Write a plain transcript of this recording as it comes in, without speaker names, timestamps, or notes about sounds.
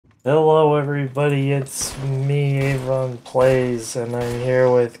Hello everybody, it's me, AvronPlays, and I'm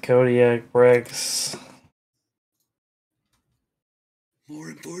here with KodiakBricks.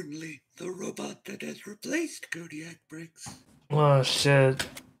 More importantly, the robot that has replaced KodiakBricks. Oh shit,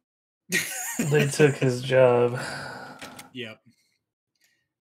 they took his job. Yep.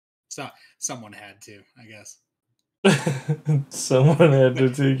 So someone had to, I guess. Someone had to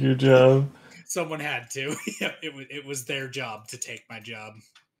take your job. Someone had to. Yeah, it was their job to take my job.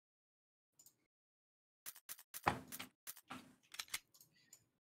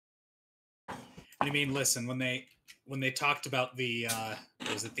 I mean, listen, when they talked about the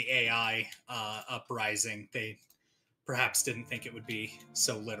was it the AI uprising, they perhaps didn't think it would be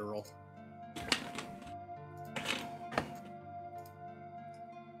so literal.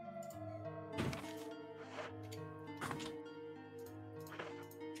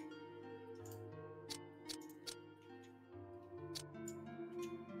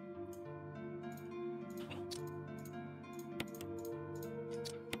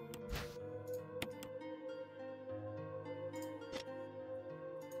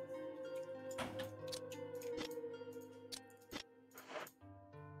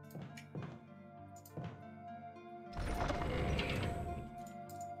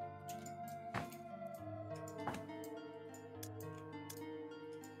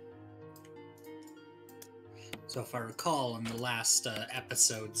 So, if I recall, in the last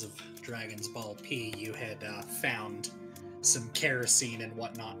episodes of Dragon's Ball P, you had found some kerosene and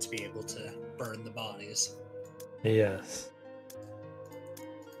whatnot to be able to burn the bodies. Yes.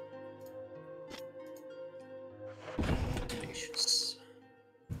 Delicious.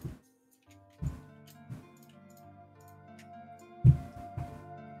 Well,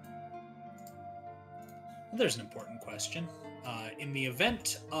 there's an important question. In the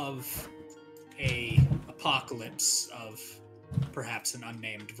event of a apocalypse of perhaps an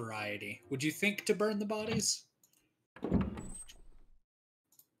unnamed variety, would you think to burn the bodies?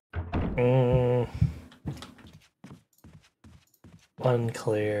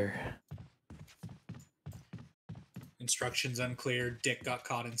 Unclear. Instructions unclear. Dick got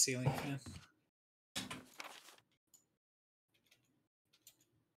caught in ceiling fan.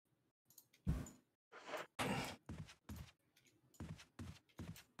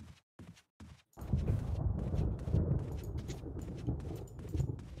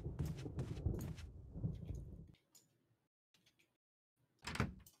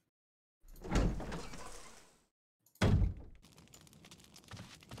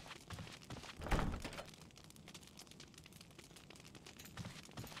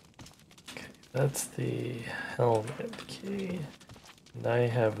 That's the helmet key. And I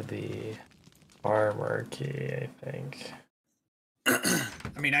have the armor key, I think.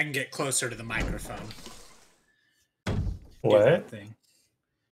 I mean, I can get closer to the microphone. What? Do that thing.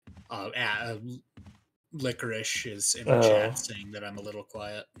 Licorice is in the chat saying that I'm a little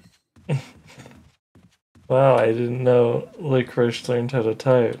quiet. Wow, I didn't know Licorice learned how to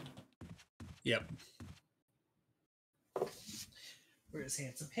type. Yep. Where's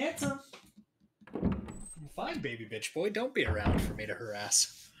Handsome? Handsome! I'm fine, baby bitch boy. Don't be around for me to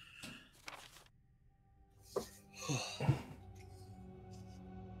harass.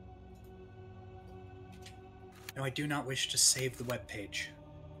 No, I do not wish to save the webpage.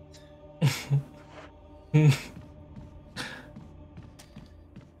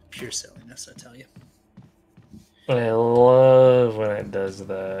 Pure silliness, I tell you. I love when it does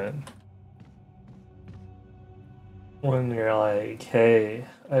that. When you're like, hey,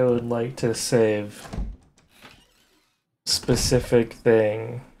 I would like to save specific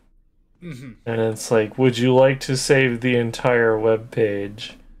thing. Mm-hmm. And it's like, would you like to save the entire web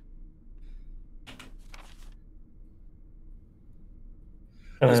page?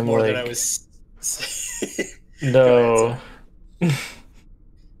 And It was I'm more like, that I was... no. Ahead,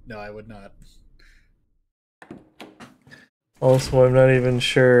 no, I would not. Also, I'm not even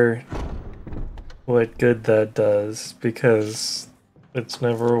sure what good that does, because it's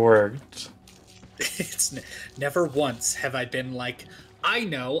never worked. It's never once have I been like, I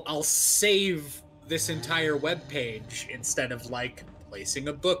know, I'll save this entire web page instead of like placing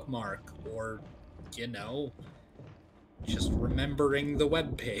a bookmark or, you know, just remembering the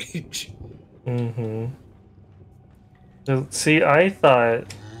web page. Mm-hmm. So, see, I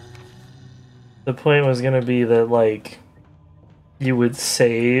thought the point was gonna be that, like, you would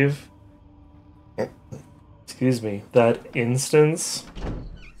save, excuse me, that instance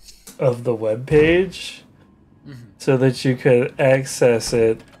of the web page so that you could access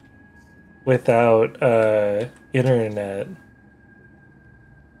it without internet.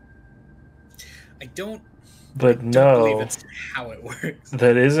 I don't But Don't believe no, it's how it works.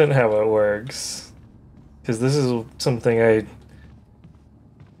 that isn't how it works. Because this is something I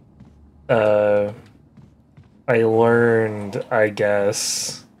learned, I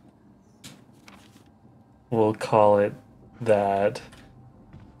guess. We'll call it that.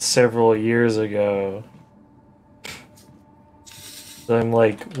 Several years ago. So I'm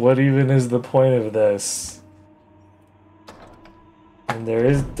like, what even is the point of this? And there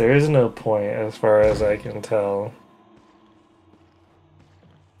is no point as far as I can tell.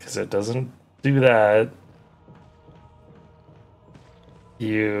 Because it doesn't do that.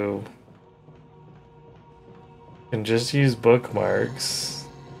 You can just use bookmarks.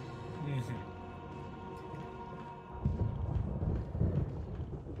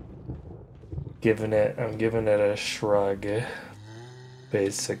 I'm giving it a shrug,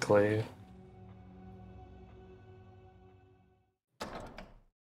 basically.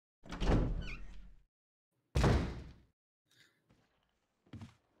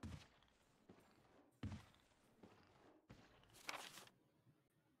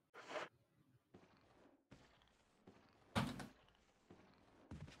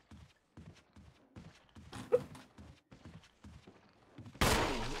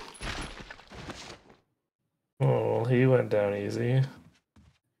 Oh, he went down easy.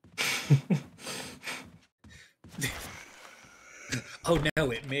 Oh no,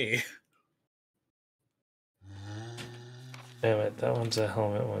 it me. Damn it, that one's a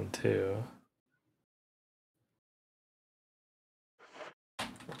helmet one too.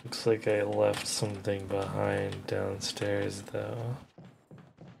 Looks like I left something behind downstairs though.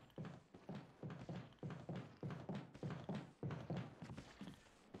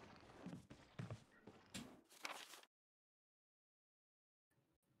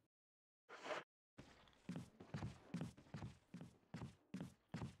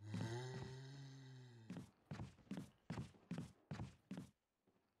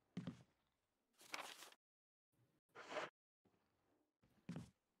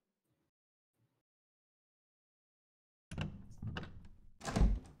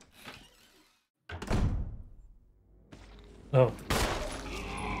 Oh.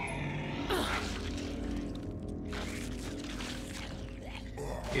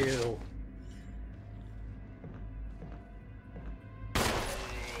 Ew.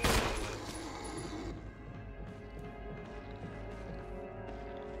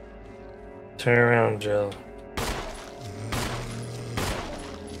 Turn around, Jill.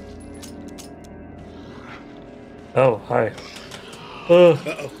 Oh, hi.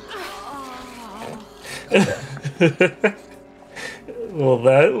 Uh-oh. Well,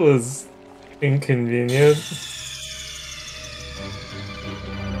 that was inconvenient. Snake,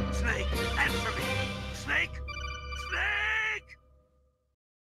 answer me! Snake! Snake!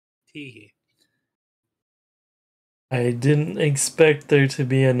 Tee. I didn't expect there to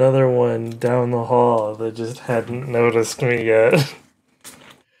be another one down the hall that just hadn't noticed me yet.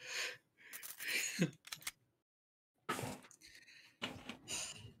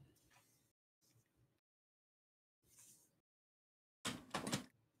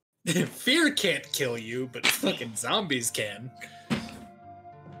 Fear can't kill you, but fucking zombies can.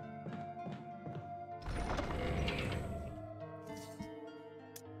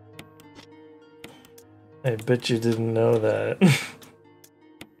 I bet you didn't know that.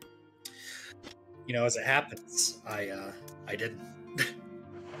 You know, as it happens, I didn't.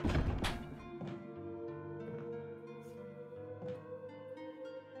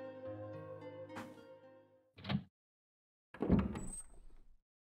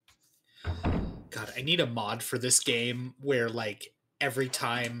 God, I need a mod for this game where, like, every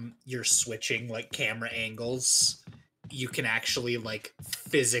time you're switching, like, camera angles, you can actually, like,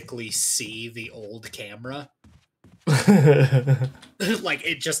 physically see the old camera. Like,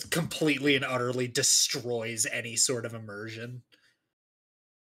 it just completely and utterly destroys any sort of immersion.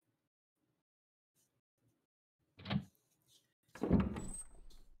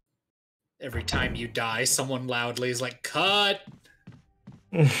 Every time you die, someone loudly is like, "Cut!"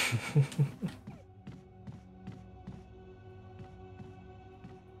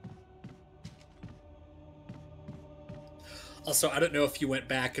 Also, I don't know if you went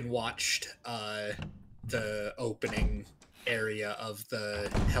back and watched the opening area of the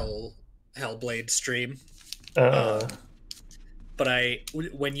Hellblade stream. But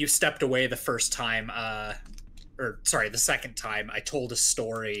when you stepped away the first time, or sorry, the second time, I told a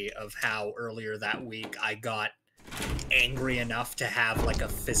story of how earlier that week I got angry enough to have like a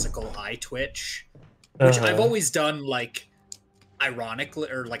physical eye twitch, which I've always done, like, ironically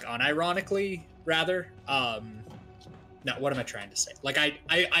or like unironically rather. No, what am I trying to say? Like I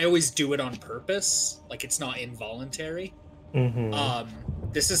always do it on purpose. Like it's not involuntary.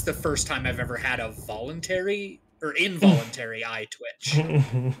 Mm-hmm. This is the first time I've ever had a voluntary or involuntary eye twitch.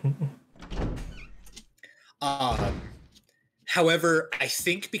 Um, However, I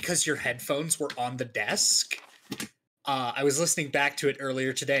think because your headphones were on the desk, I was listening back to it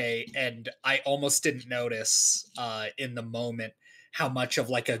earlier today, and I almost didn't notice in the moment how much of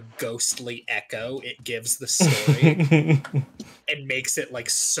like a ghostly echo it gives the story and makes it like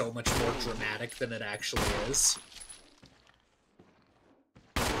so much more dramatic than it actually is.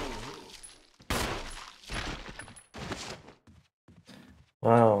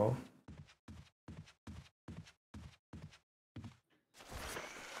 Wow.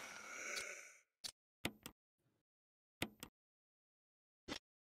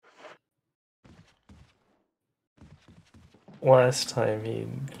 Last time he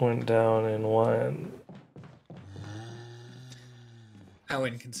went down and won. How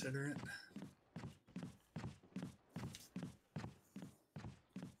inconsiderate.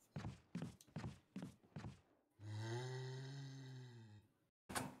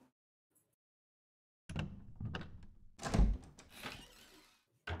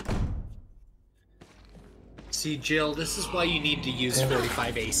 See, Jill, this is why you need to use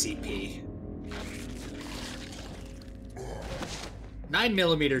 45 ACP.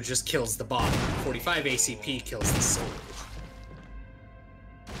 9mm just kills the bot. 45 ACP kills the soul.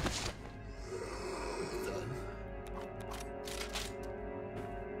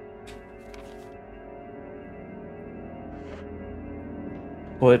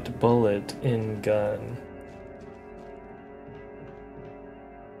 Put bullet in gun.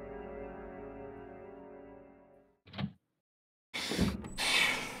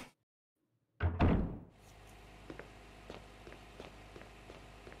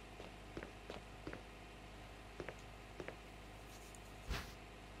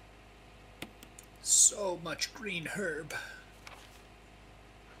 So much green herb.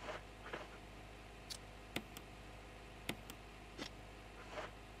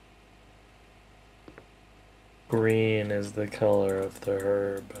 Green is the color of the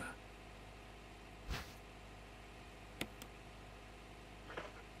herb.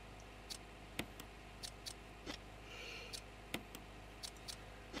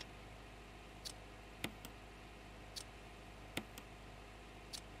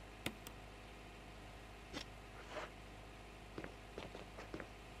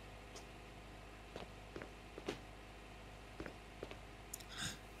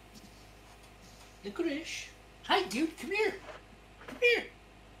 Licorice. Hi, dude. Come here. Come here.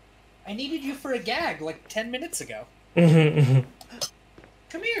 I needed you for a gag like 10 minutes ago.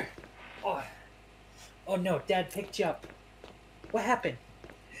 Come here. Oh. Oh no, Dad picked you up. What happened?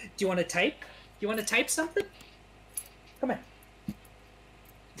 Do you want to type? You want to type something? Come here.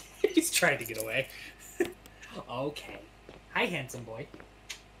 He's trying to get away. Okay. Hi, handsome boy.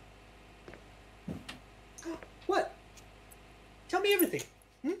 What? Tell me everything.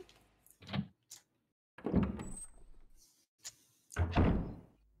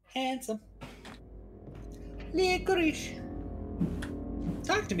 Handsome. Licorice.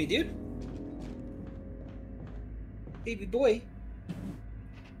 Talk to me, dude. Baby boy.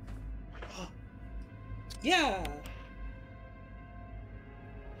 Yeah.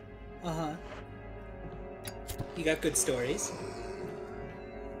 Uh-huh. You got good stories.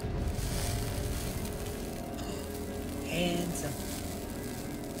 Handsome.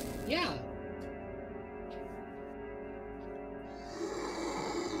 Yeah.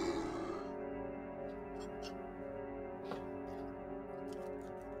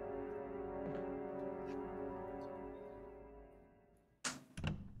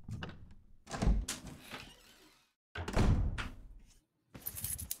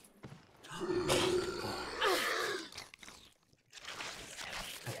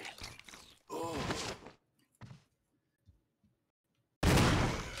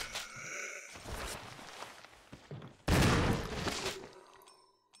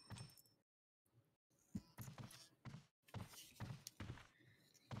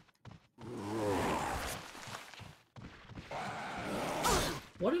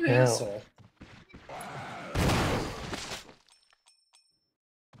 What an asshole.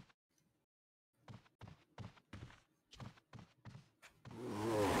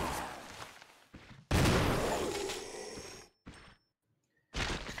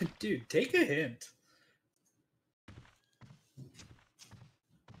 Dude, take a hint.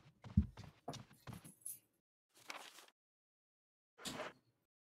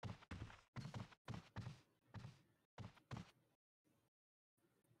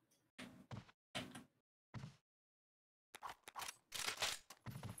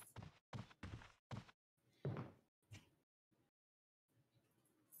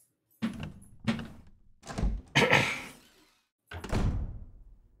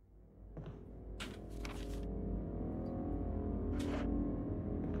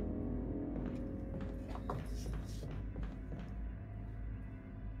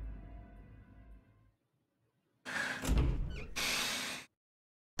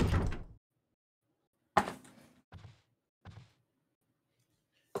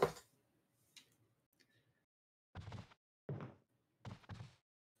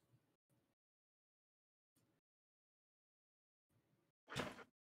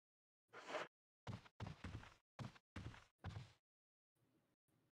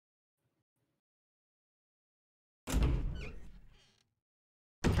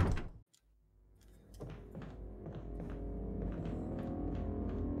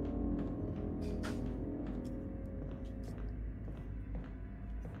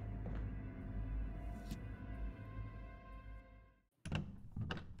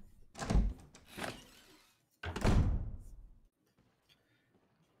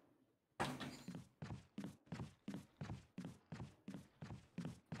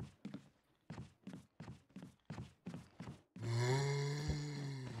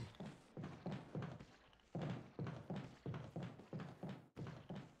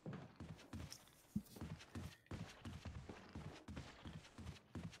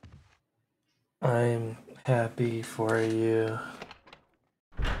 I'm happy for you.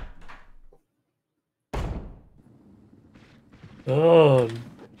 Oh.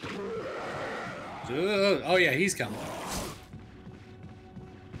 Oh yeah, he's coming.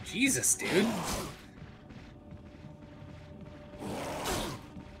 Jesus, dude.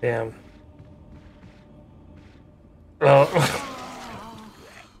 Damn. Oh.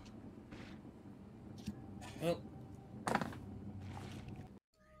 Well,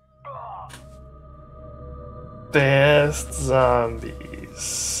 Best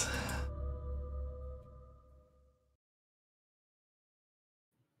zombies.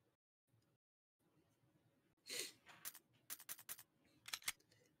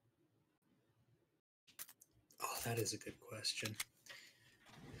 oh, that is a good question.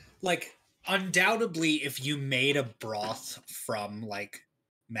 Like, undoubtedly, if you made a broth from like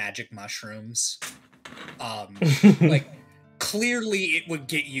magic mushrooms, like clearly it would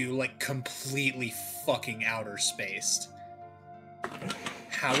get you like completely fucking outer spaced.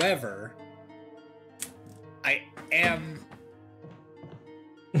 However, I am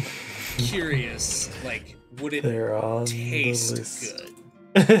curious, like, would it They're on taste the list.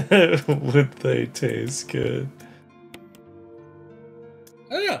 good? Would they taste good?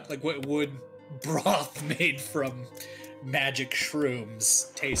 Oh yeah, like what would broth made from magic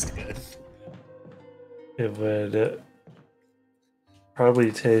shrooms taste good? It would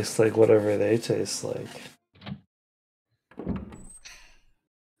probably taste like whatever they taste like. I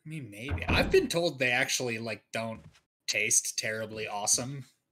mean, maybe. I've been told they actually like don't taste terribly awesome.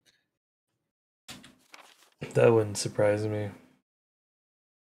 That wouldn't surprise me.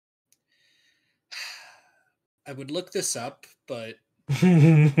 I would look this up, but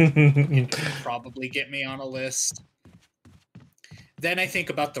it would probably get me on a list. Then I think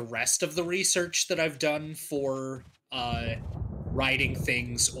about the rest of the research that I've done for writing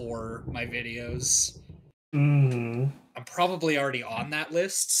things or my videos. Mm-hmm. I'm probably already on that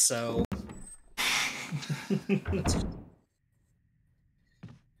list, so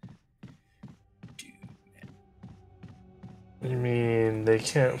I mean, they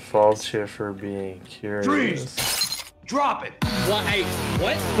can't fault you for being curious. Freeze! Drop it! Why?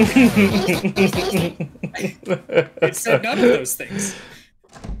 What? It said none of those things.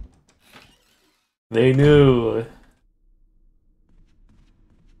 They knew.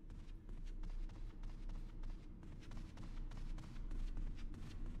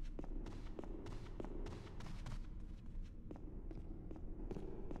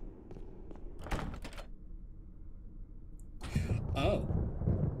 Oh.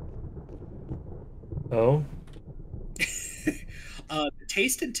 Oh? The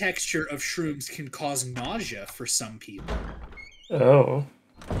taste and texture of shrooms can cause nausea for some people. Oh.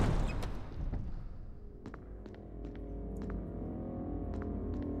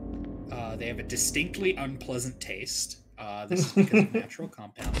 They have a distinctly unpleasant taste. This is because of natural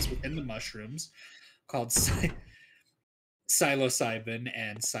compounds within the mushrooms called psilocybin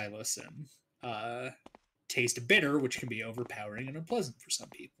and psilocin. Taste bitter, which can be overpowering and unpleasant for some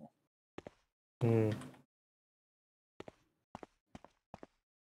people. Hmm.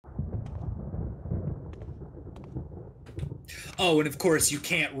 Oh, and of course, you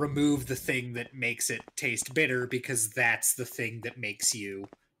can't remove the thing that makes it taste bitter because that's the thing that makes you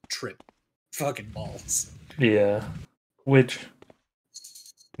trip fucking balls. Yeah. Which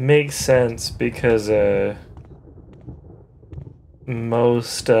makes sense because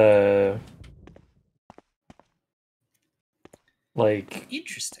most like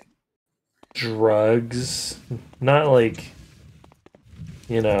Interesting. drugs, not like,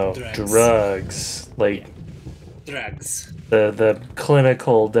 you know, drugs, like Drugs. the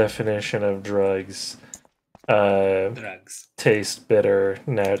clinical definition of drugs Drugs. taste bitter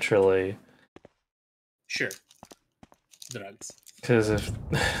naturally. Sure. Drugs. Because if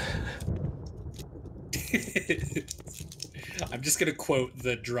I'm just gonna quote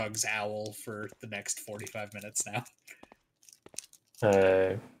the drugs owl for the next 45 minutes now.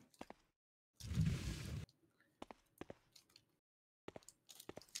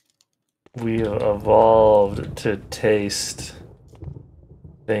 We evolved to taste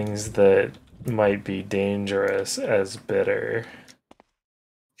things that might be dangerous as bitter.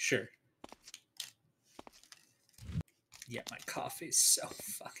 Sure. Yeah, my coffee's so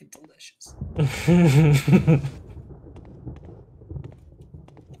fucking delicious.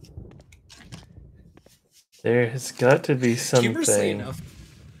 There has got to be Humorously something. enough,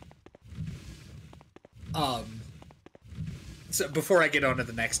 so before I get on to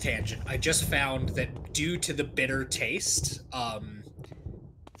the next tangent, I just found that due to the bitter taste,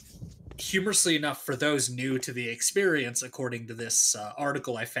 humorously enough, for those new to the experience, according to this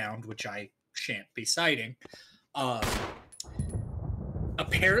article I found, which I shan't be citing,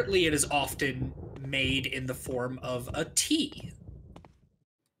 apparently it is often made in the form of a tea.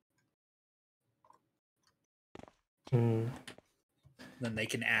 Mm. Then they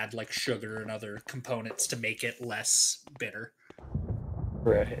can add like sugar and other components to make it less bitter.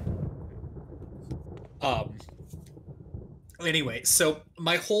 Right. Anyway, so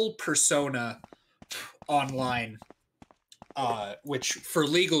my whole persona online, which for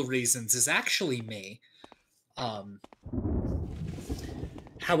legal reasons is actually me.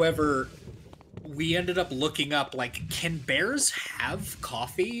 However, we ended up looking up, like, can bears have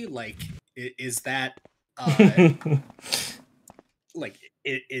coffee? Like, is that like,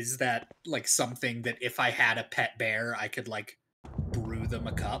 is that like something that if I had a pet bear, I could like brew them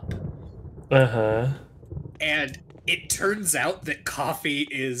a cup? Uh-huh. And it turns out that coffee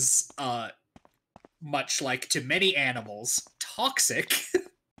is, much like to many animals, toxic.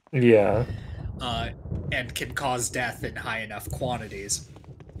 Yeah. And can cause death in high enough quantities.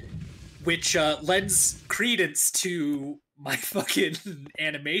 Which lends credence to my fucking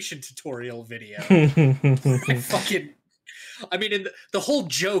animation tutorial video. I mean, the whole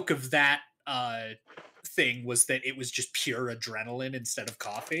joke of that thing was that it was just pure adrenaline instead of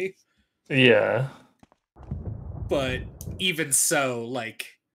coffee. Yeah. But even so,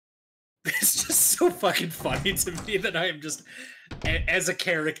 like, it's just so fucking funny to me that I am just, as a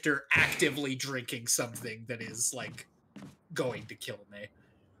character, actively drinking something that is, like, going to kill me.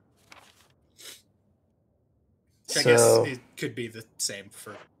 I guess it could be the same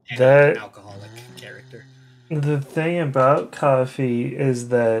for any alcoholic character. The thing about coffee is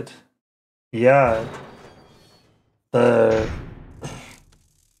that, yeah, the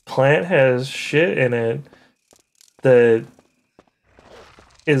plant has shit in it that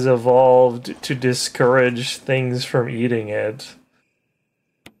is evolved to discourage things from eating it.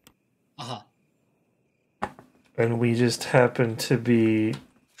 Uh-huh. And we just happen to be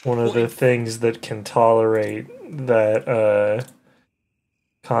one of the things that can tolerate that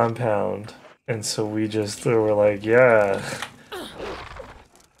compound. And so we just were like, yeah.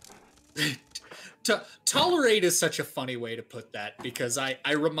 Tolerate is such a funny way to put that, because I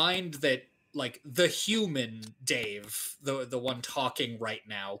remind that, like, the human Dave, the one talking right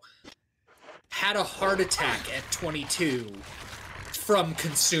now, had a heart attack at 22 from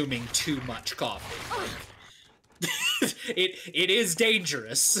consuming too much coffee. It is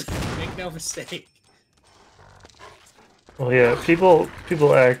dangerous. Make no mistake. Well, yeah, people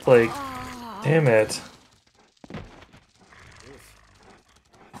act like, damn it.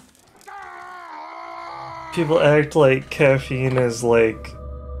 People act like caffeine is, like,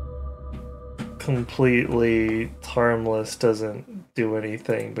 completely harmless, doesn't do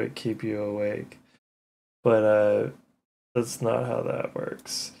anything but keep you awake. But, that's not how that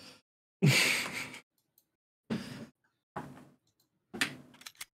works.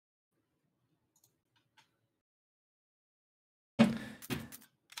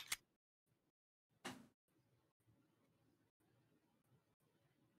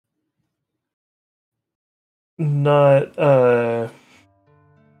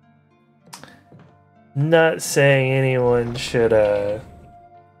 Not saying anyone should,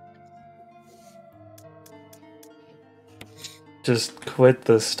 just quit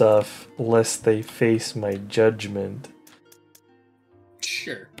the stuff lest they face my judgment.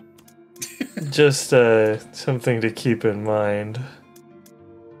 Sure. Just, something to keep in mind.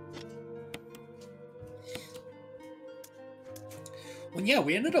 Well, yeah,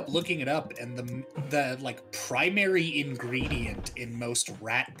 we ended up looking it up, and the like primary ingredient in most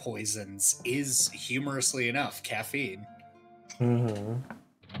rat poisons is, humorously enough, caffeine. Mm-hmm.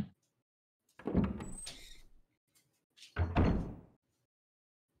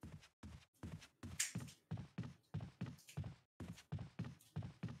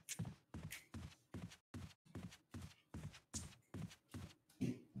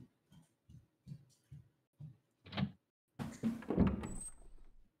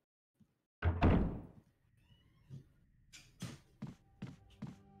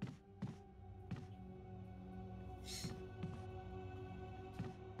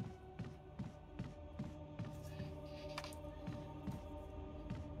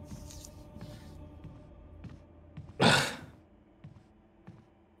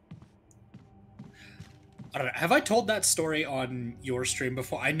 I don't know. Have I told that story on your stream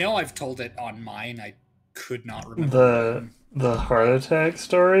before? I know I've told it on mine. I could not remember. The heart attack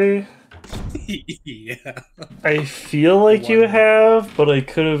story? Yeah. I feel like you have, but I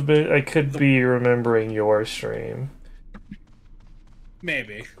could be remembering your stream.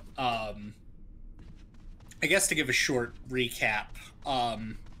 Maybe. I guess to give a short recap,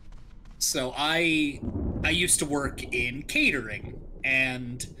 So I used to work in catering,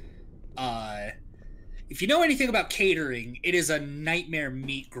 and if you know anything about catering, it is a nightmare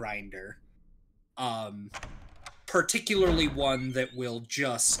meat grinder. Particularly one that will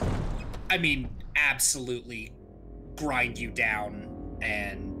just, I mean, absolutely grind you down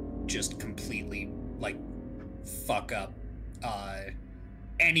and just completely, like, fuck up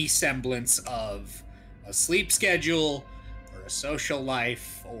any semblance of a sleep schedule or a social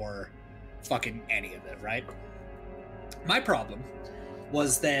life or fucking any of it, right? My problem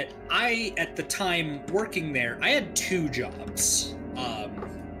was that at the time working there, I had 2 jobs.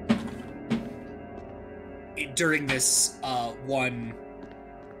 During this one,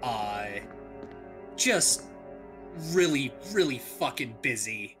 just really, really fucking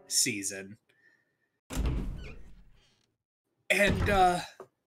busy season. And,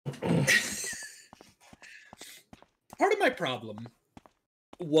 part of my problem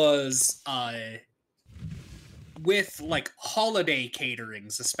was, with, like, holiday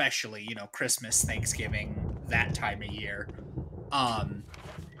caterings, especially, you know, Christmas, Thanksgiving, that time of year,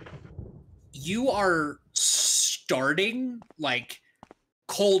 you are starting, like,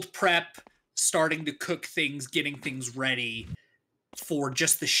 cold prep, starting to cook things, getting things ready for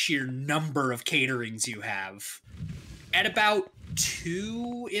just the sheer number of caterings you have at about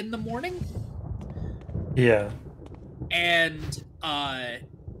 2 in the morning. Yeah. And,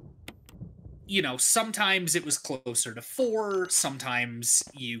 you know, sometimes it was closer to 4, sometimes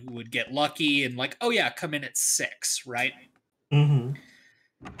you would get lucky and like, oh yeah, come in at 6, right? Mm-hmm.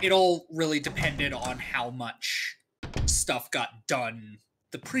 It all really depended on how much stuff got done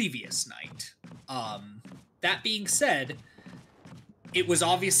the previous night. That being said, it was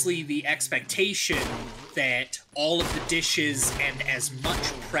obviously the expectation that all of the dishes and as much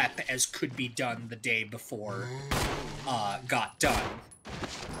prep as could be done the day before got done.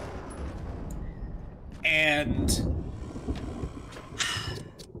 And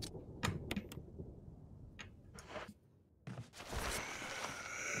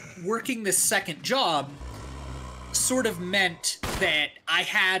working this second job sort of meant that I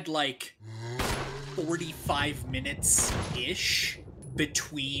had like 45 minutes-ish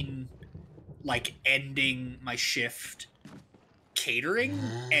between like ending my shift catering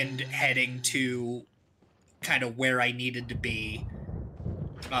and heading to kind of where I needed to be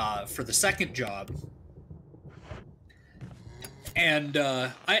for the second job. And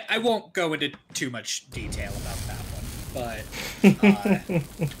I won't go into too much detail about that one, but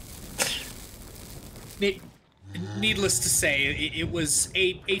needless to say, it was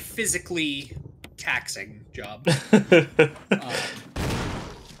a physically taxing job.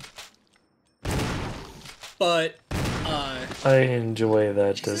 But I enjoy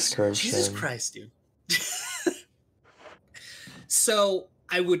that description. Jesus Christ, dude. So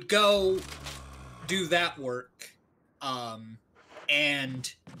I would go do that work,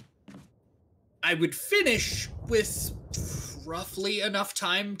 and I would finish with roughly enough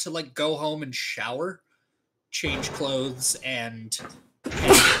time to like go home and shower, change clothes, and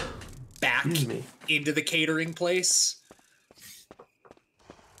head back into the catering place.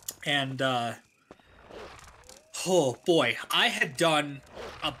 And oh boy, I had done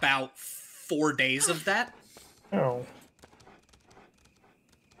about 4 days of that. Oh.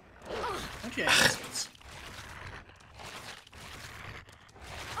 Okay.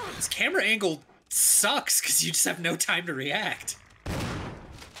 This camera angle sucks because you just have no time to react.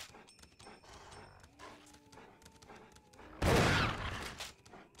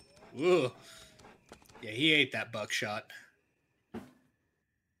 Ugh. Yeah, he ate that buckshot.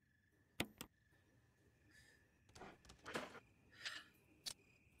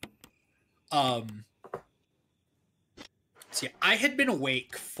 So yeah, I had been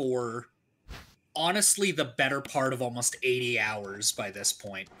awake for honestly the better part of almost 80 hours by this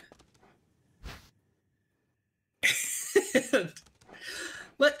point.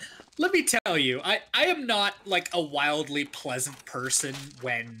 Let me tell you, I am not like a wildly pleasant person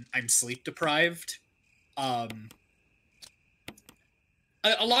when I'm sleep deprived. A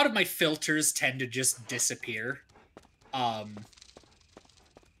lot of my filters tend to just disappear.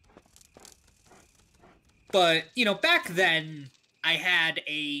 But, you know, back then, I had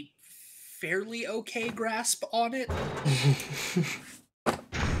a fairly okay grasp on it.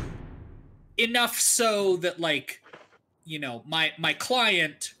 Enough so that, like, you know, my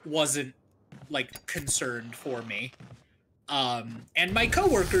client wasn't, like, concerned for me. And my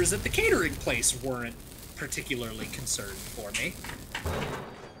coworkers at the catering place weren't particularly concerned for me.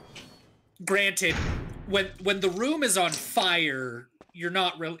 Granted, when the room is on fire, you're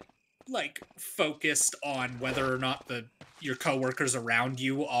not really like focused on whether or not the your coworkers around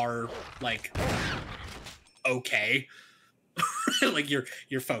you are like okay. Like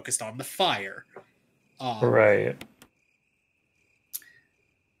you're focused on the fire. Right.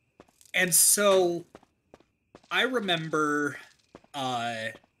 And so I remember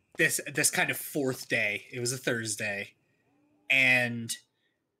this kind of fourth day. It was a Thursday. And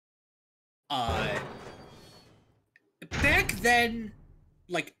back then,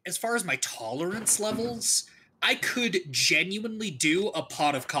 like, as far as my tolerance levels, I could genuinely do a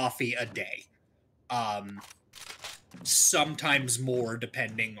pot of coffee a day. Sometimes more,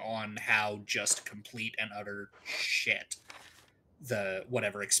 depending on how just complete and utter shit the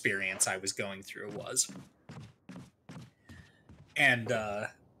whatever experience I was going through was. And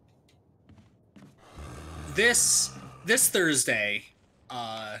this Thursday,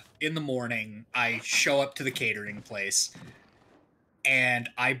 in the morning, I show up to the catering place and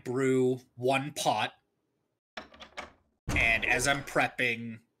I brew one pot, and as I'm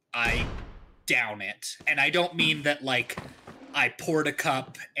prepping, I down it. And I don't mean that, like, I poured a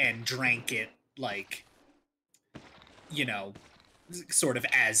cup and drank it, like, you know, sort of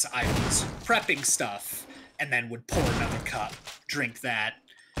as I was prepping stuff, and then would pour another cup, drink that,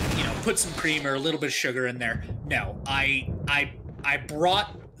 you know, put some cream or a little bit of sugar in there. No, I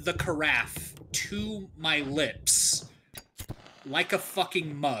brought the carafe to my lips like a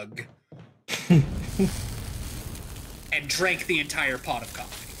fucking mug and drank the entire pot of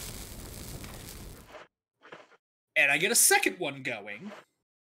coffee. And I get a second one going,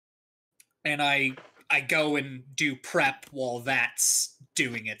 and I go and do prep while that's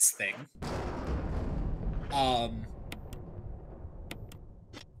doing its thing.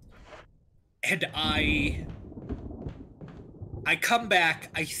 And I come back.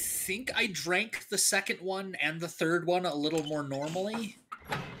 I think I drank the second one and the third one a little more normally.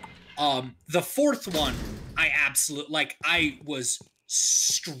 The fourth one, I absolutely, like, I was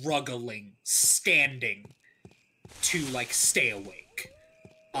struggling, standing to, like, stay awake.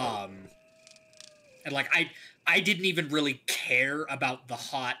 And, like, I didn't even really care about the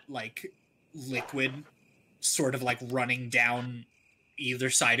hot, like, liquid sort of, like, running down either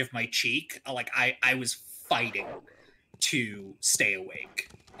side of my cheek. Like, I was fighting to stay awake.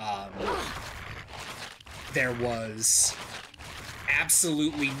 There was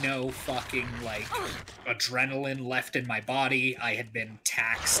absolutely no fucking, like, adrenaline left in my body. I had been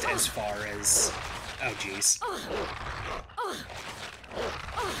taxed as far as... Oh, jeez.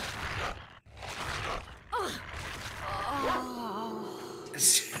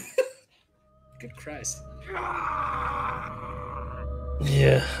 Good Christ.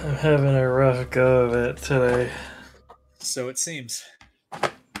 Yeah, I'm having a rough go of it today. So it seems.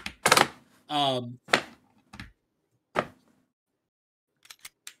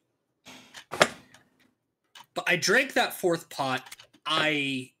 But I drank that fourth pot.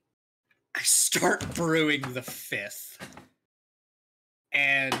 I start brewing the fifth.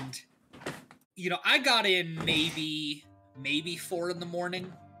 And, you know, I got in maybe 4 in the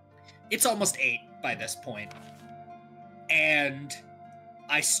morning. It's almost 8 by this point. And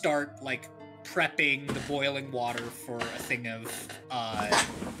I start, like, prepping the boiling water for a thing of,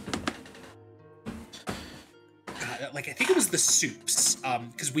 like, I think it was the soups.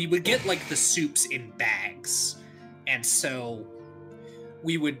 Because we would get, like, the soups in bags. And so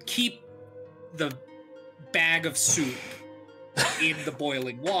we would keep the bag of soup in the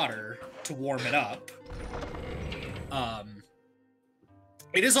boiling water to warm it up.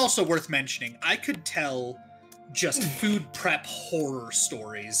 It is also worth mentioning, I could tell just food prep horror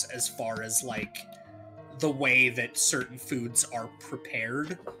stories as far as, like, the way that certain foods are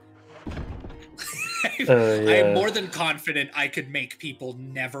prepared. I am more than confident I could make people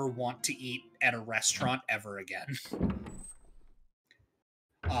never want to eat at a restaurant ever again.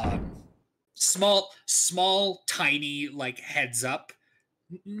 Small, tiny, like, heads up.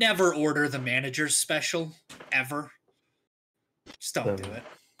 Never order the manager's special, ever. Just don't do it.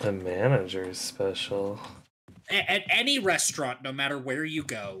 The manager's special? At any restaurant, no matter where you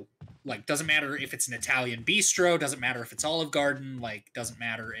go, like, doesn't matter if it's an Italian bistro, doesn't matter if it's Olive Garden, like, doesn't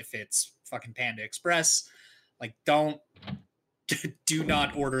matter if it's fucking Panda Express, like, do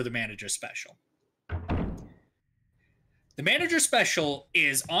not order the manager's special. The manager's special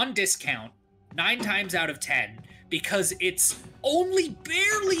is on discount 9 times out of 10 because it's only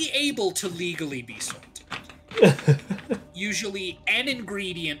barely able to legally be sold. Usually an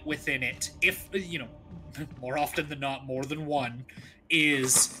ingredient within it, if, you know, more often than not, more than one,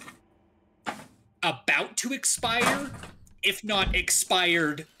 is about to expire, if not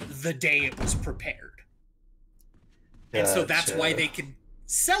expired the day it was prepared. And so that's why they can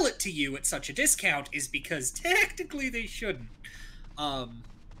sell it to you at such a discount is because technically they shouldn't. So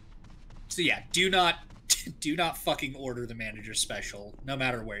yeah, do not fucking order the manager special, no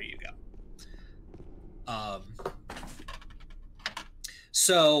matter where you go.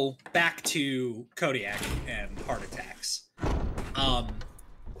 So back to Kodiak and heart attacks.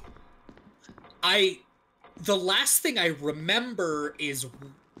 The last thing I remember is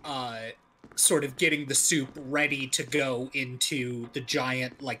sort of getting the soup ready to go into the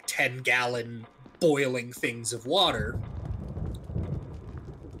giant, like, 10-gallon boiling things of water.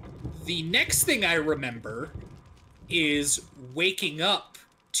 The next thing I remember is waking up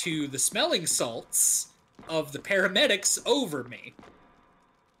to the smelling salts of the paramedics over me.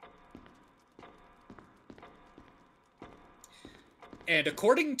 And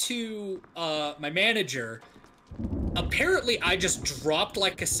according to my manager, apparently I just dropped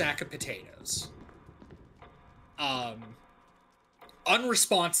like a sack of potatoes.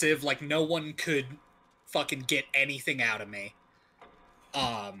 Unresponsive, like no one could fucking get anything out of me.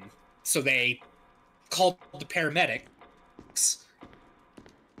 So they called the paramedics.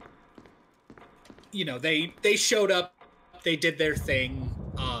 You know, they showed up, they did their thing.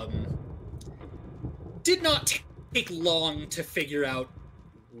 Did not take long to figure out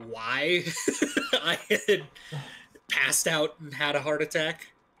why I had passed out and had a heart attack.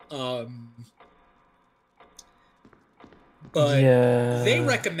 But yeah. They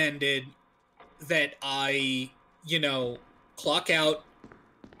recommended that I, clock out,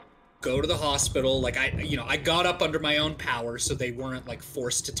 go to the hospital. Like, I got up under my own power, so they weren't, like,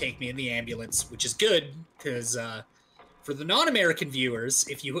 forced to take me in the ambulance, which is good, because for the non-American viewers,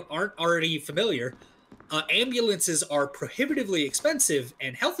 if you aren't already familiar, ambulances are prohibitively expensive,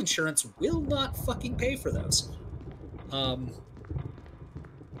 and health insurance will not fucking pay for those.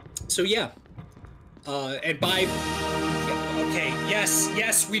 So yeah. And by... Okay,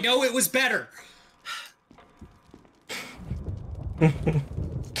 yes, we know it was better.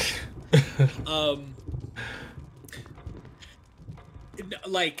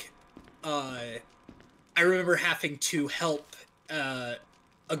 I remember having to help a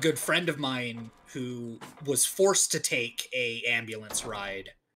good friend of mine who was forced to take a ambulance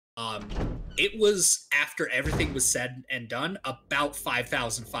ride. It was, after everything was said and done, about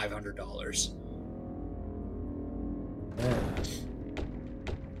 $5,500.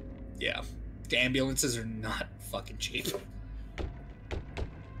 Yeah. The ambulances are not fucking cheap.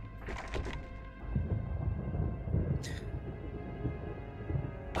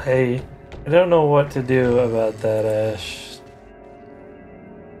 Hey, I don't know what to do about that, Ash.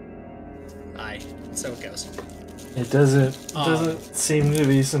 So it goes. It doesn't seem to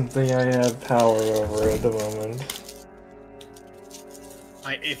be something I have power over at the moment.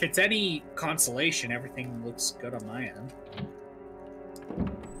 If it's any consolation, everything looks good on my end.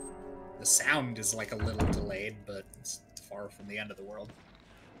 The sound is like a little delayed, but it's far from the end of the world.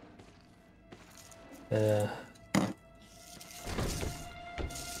 Yeah.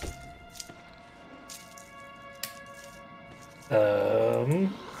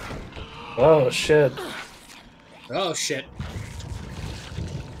 Oh shit. Oh shit.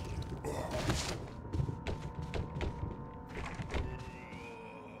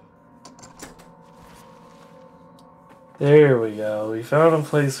 There we go. We found a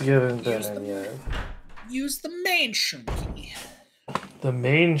place we haven't been in yet. Use the mansion key. The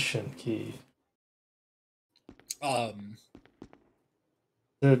mansion key.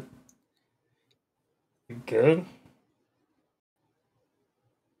 Is it good?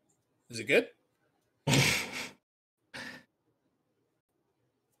 Is it good?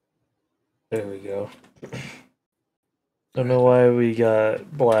 There we go. Don't know why we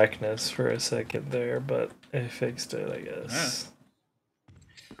got blackness for a second there, but I fixed it, I guess.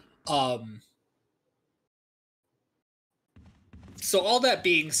 So all that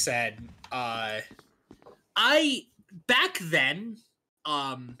being said, back then,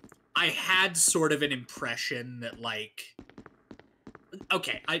 I had sort of an impression that, like,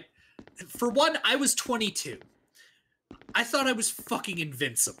 okay, for one, I was 22. I thought I was fucking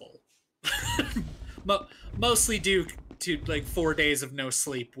invincible. Mostly due to, like, 4 days of no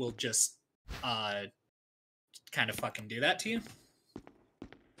sleep will just kind of fucking do that to you.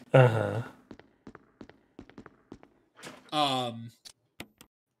 Uh-huh.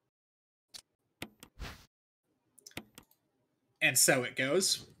 And so it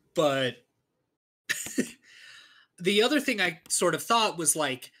goes. But the other thing I sort of thought was,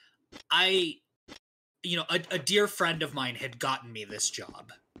 like, a dear friend of mine had gotten me this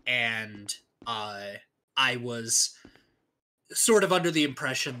job, and I was sort of under the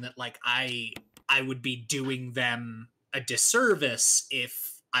impression that, like, I would be doing them a disservice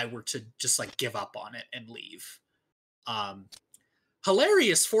if I were to just like give up on it and leave.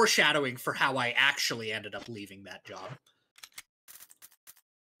 Hilarious foreshadowing for how I actually ended up leaving that job.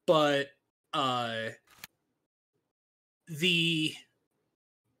 But the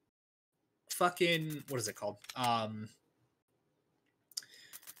fucking, what is it called?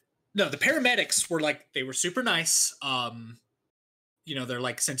 No, the paramedics were like, they were super nice. You know, they're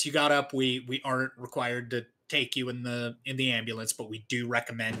like, since you got up, we aren't required to take you in the ambulance, but we do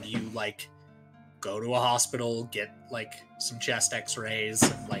recommend you like go to a hospital, get like some chest x-rays,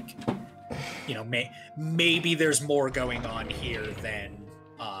 and like, you know, maybe there's more going on here than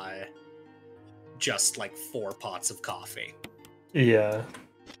just like 4 pots of coffee. Yeah.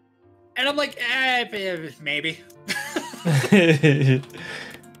 And I'm like, maybe.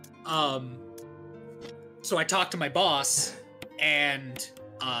 So I talked to my boss, and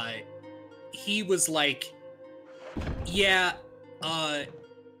he was like, yeah,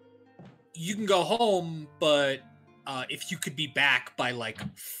 you can go home, but if you could be back by like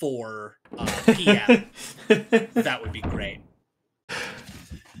 4 p.m., that would be great.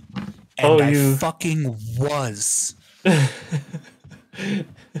 And I fucking was.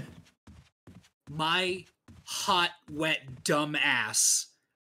 My hot, wet, dumb ass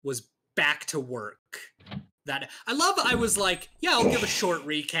was back to work. I was like, yeah, I'll give a short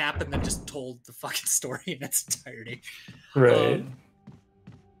recap, and then just told the fucking story in its entirety. Right.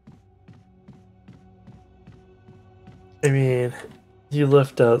 I mean, you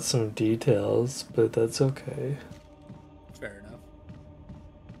left out some details, but that's okay. Fair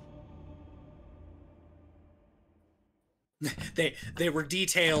enough. They were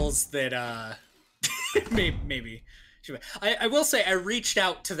details that maybe. I will say I reached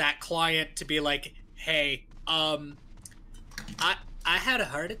out to that client to be like, hey, I had a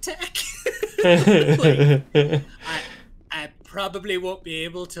heart attack. Like, I probably won't be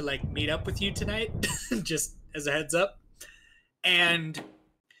able to like meet up with you tonight, just as a heads up. And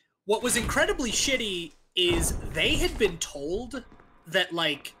what was incredibly shitty is they had been told that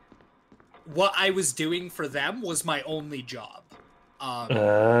like what I was doing for them was my only job.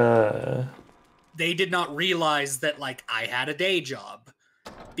 They did not realize that like I had a day job,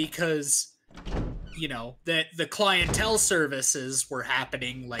 because you know that the clientele services were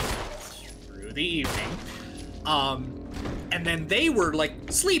happening like through the evening, and then they were like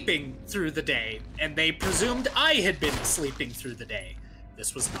sleeping through the day, and they presumed I had been sleeping through the day.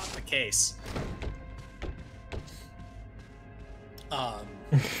 This was not the case.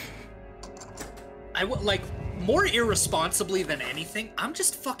 I would like, more irresponsibly than anything, I'm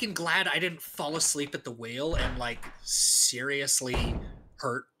just fucking glad I didn't fall asleep at the wheel and like seriously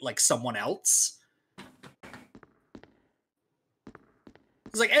hurt like someone else.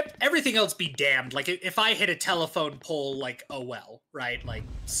 It's like everything else be damned. Like if I hit a telephone pole, like, oh well, right? Like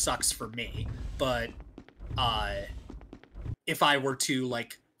sucks for me. But if I were to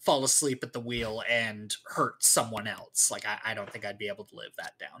like fall asleep at the wheel and hurt someone else, like I don't think I'd be able to live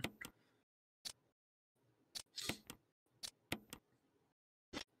that down.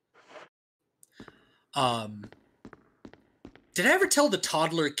 Did I ever tell the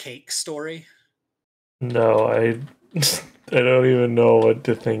toddler cake story? No, I don't even know what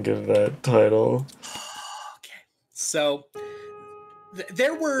to think of that title. Okay, so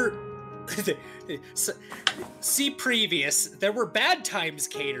there were see previous. There were bad times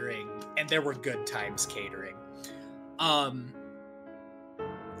catering and there were good times catering.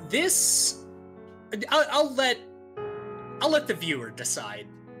 This I'll let the viewer decide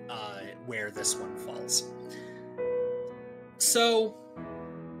where this one falls. So,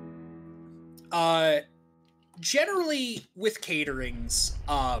 generally with caterings,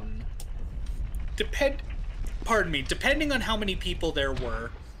 depending on how many people there were,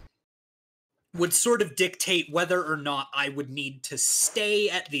 would sort of dictate whether or not I would need to stay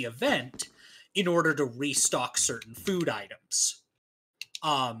at the event in order to restock certain food items.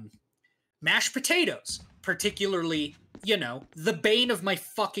 Mashed potatoes, particularly, you know, the bane of my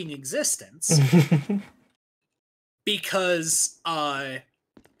fucking existence. Because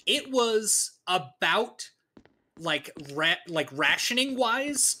it was about like rationing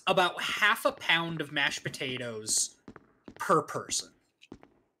wise about half a pound of mashed potatoes per person.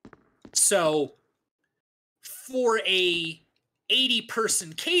 So for a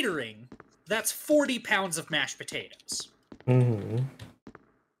 80-person catering, that's 40 pounds of mashed potatoes. Mm-hmm.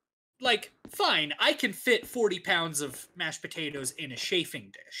 Like, fine, I can fit 40 pounds of mashed potatoes in a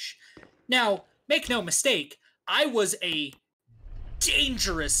chafing dish. Now, make no mistake, I was a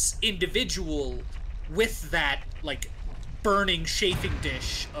dangerous individual with that, like, burning chafing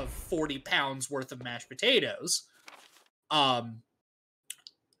dish of 40 pounds worth of mashed potatoes.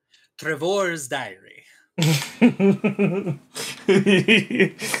 Trevor's diary.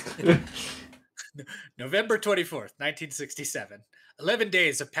 November 24th, 1967. 11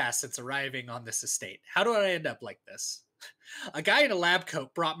 days have passed since arriving on this estate. How do I end up like this? A guy in a lab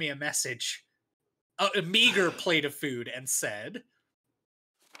coat brought me a message, a meager plate of food, and said,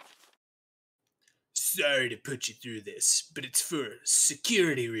 "Sorry to put you through this, but it's for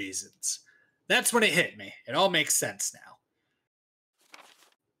security reasons." That's when it hit me. It all makes sense now.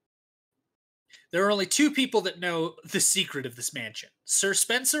 There are only two people that know the secret of this mansion, Sir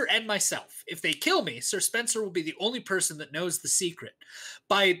Spencer and myself. If they kill me, Sir Spencer will be the only person that knows the secret.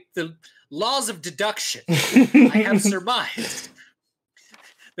 By the laws of deduction, I have surmised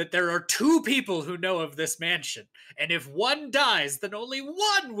that there are two people who know of this mansion, and if one dies, then only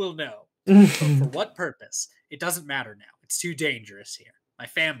one will know. But for what purpose? It doesn't matter now. It's too dangerous here. My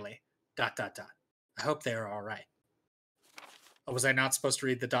family, ... I hope they are all right. Oh, was I not supposed to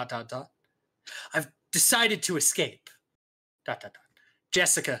read the ... I've decided to escape. ...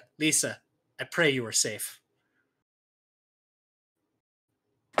 Jessica, Lisa, I pray you are safe.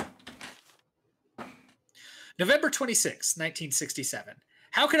 November 26, 1967.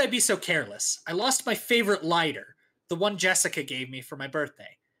 How could I be so careless? I lost my favorite lighter, the one Jessica gave me for my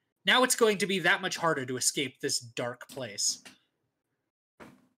birthday. Now it's going to be that much harder to escape this dark place.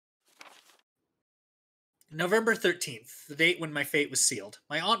 November 13th, the date when my fate was sealed.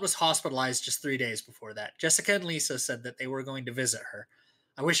 My aunt was hospitalized just 3 days before that. Jessica and Lisa said that they were going to visit her.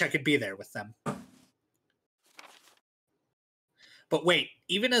 I wish I could be there with them. But wait,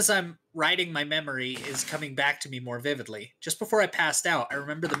 even as I'm writing, my memory is coming back to me more vividly. Just before I passed out, I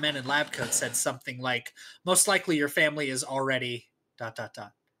remember the men in lab coats said something like, "Most likely your family is already ...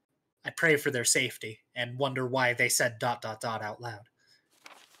 I pray for their safety and wonder why they said ... out loud.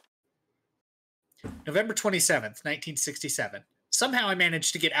 November 27th, 1967. Somehow I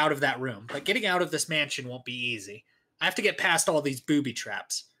managed to get out of that room, but getting out of this mansion won't be easy. I have to get past all these booby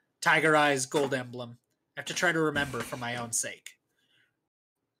traps. Tiger eyes, gold emblem. I have to try to remember for my own sake.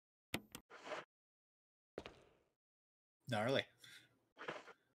 Gnarly.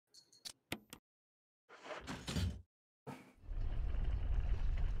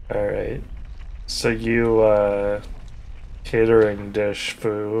 All right. So you catering dish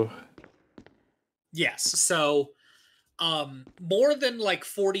foo. Yes. So more than like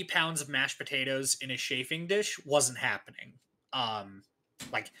 40 pounds of mashed potatoes in a chafing dish wasn't happening.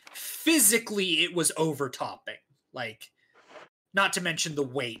 Like physically it was overtopping. Like, not to mention the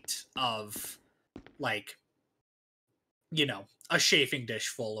weight of like, you know, a chafing dish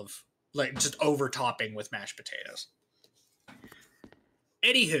full of like just overtopping with mashed potatoes.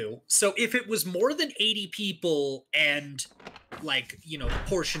 Anywho, so if it was more than 80 people and like, you know, the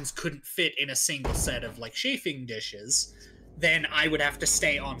portions couldn't fit in a single set of like chafing dishes, then I would have to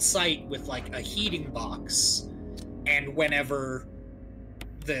stay on site with like a heating box. And whenever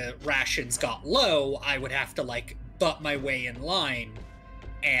the rations got low, I would have to like butt my way in line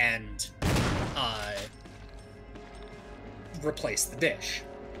and replace the dish.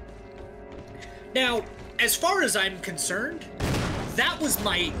 Now, as far as I'm concerned, that was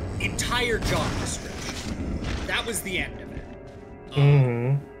my entire job description. That was the end of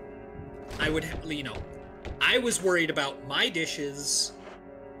it. I would, you know, I was worried about my dishes,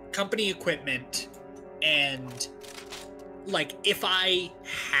 company equipment, and like if I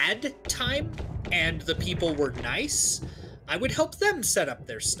had time and the people were nice, I would help them set up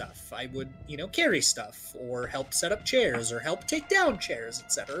their stuff. I would, you know, carry stuff or help set up chairs or help take down chairs,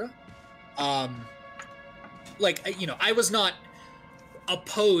 etc. Like, you know, I was not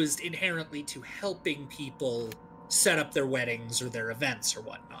opposed inherently to helping people set up their weddings or their events or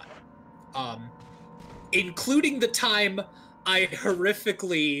whatnot. Including the time I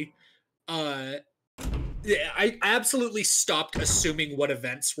horrifically, I absolutely stopped assuming what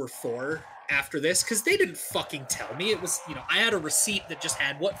events were for after this, because they didn't fucking tell me. It was, you know, I had a receipt that just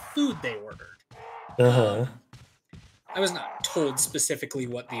had what food they ordered. I was not told specifically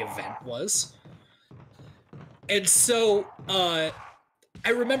what the event was. And so, I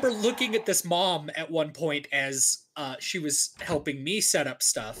remember looking at this mom at one point as she was helping me set up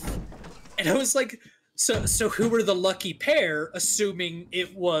stuff. And I was like, so who were the lucky pair, assuming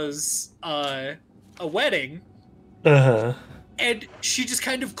it was a wedding? And she just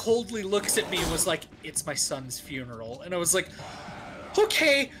kind of coldly looks at me and was like, "It's my son's funeral." And I was like,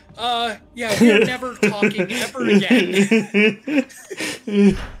 okay, yeah, we're never talking ever again.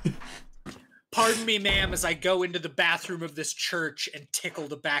 Pardon me, ma'am, as I go into the bathroom of this church and tickle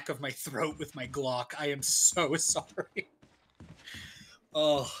the back of my throat with my Glock. I am so sorry.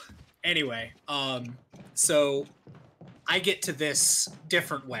 Oh, anyway, so I get to this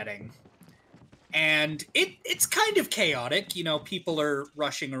different wedding, and it's kind of chaotic. You know, people are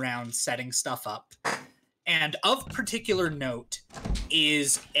rushing around setting stuff up. And of particular note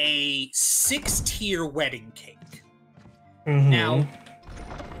is a 6-tier wedding cake. Now,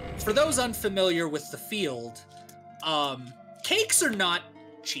 for those unfamiliar with the field, cakes are not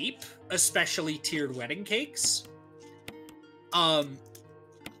cheap, especially tiered wedding cakes.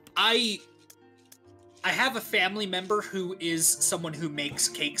 I have a family member who is someone who makes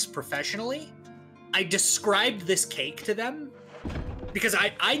cakes professionally. I described this cake to them because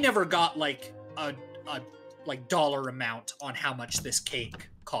I never got like a like dollar amount on how much this cake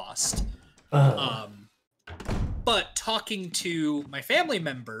cost. But talking to my family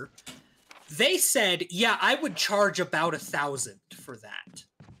member, they said, yeah, I would charge about $1,000 for that.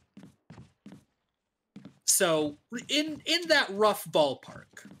 So in that rough ballpark.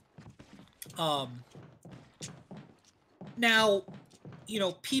 Now, you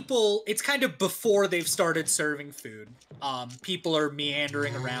know, people, it's kind of before they've started serving food. People are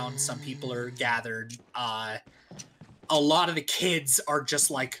meandering around. Some people are gathered. A lot of the kids are just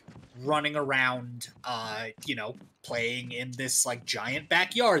like running around, you know, playing in this like giant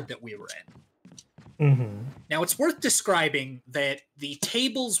backyard that we were in. Now, it's worth describing that the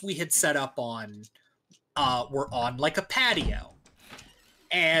tables we had set up on were on like a patio.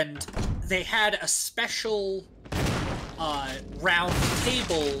 And they had a special round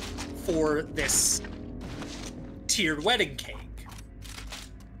table for this tiered wedding cake.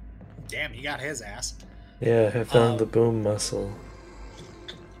 Damn, he got his ass. Yeah, I found the boom muscle.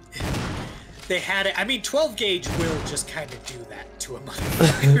 They had it. I mean, 12 gauge will just kind of do that to a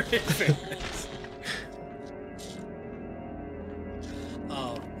motherfucker.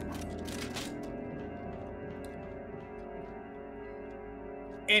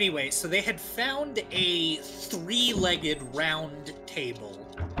 Anyway, so they had found a 3-legged round table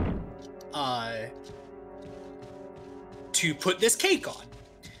to put this cake on.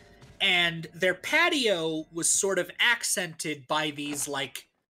 And their patio was sort of accented by these, like,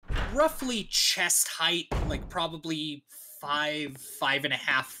 roughly chest height, like probably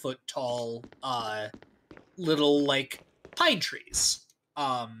 5.5 foot tall, little, like, pine trees.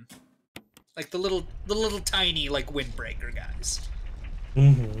 Like the little tiny, like, windbreaker guys.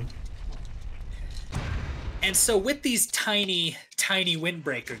 And so with these tiny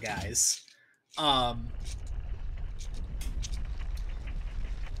windbreaker guys,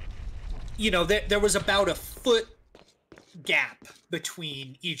 you know, there was about a foot gap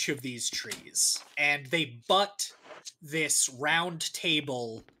between each of these trees, and they butt this round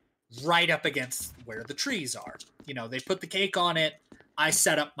table right up against where the trees are. You know, they put the cake on it. I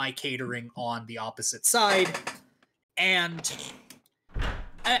set up my catering on the opposite side, and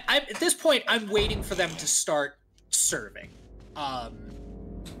at this point, I'm waiting for them to start serving.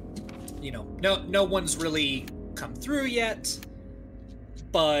 You know, no one's really come through yet,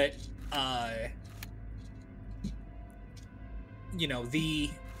 but you know, the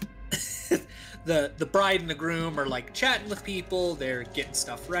bride and the groom are like chatting with people. They're getting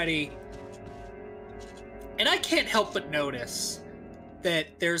stuff ready, and I can't help but notice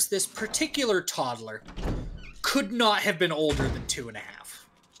that there's this particular toddler, could not have been older than 2.5.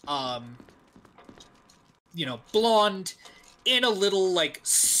 You know, blonde, in a little, like,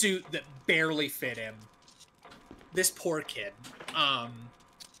 suit that barely fit him. This poor kid. And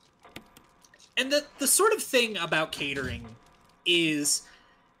the sort of thing about catering is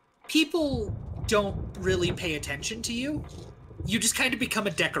people don't really pay attention to you. You just kind of become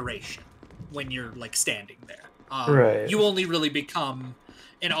a decoration when you're, like, standing there. Right. You only really become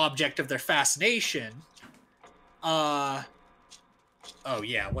an object of their fascination. Oh,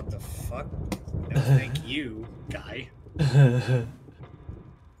 yeah, what the fuck? No, thank you, guy.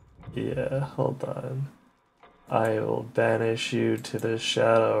 Yeah, hold on. I will banish you to the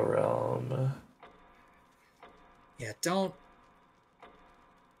Shadow Realm. Yeah, don't...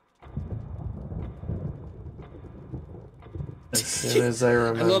 As soon as I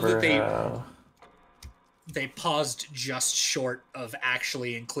remember I love that how. They paused just short of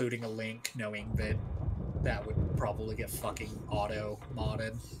actually including a link, knowing that that would probably get fucking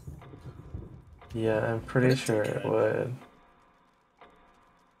auto-modded. Yeah, I'm pretty sure it would.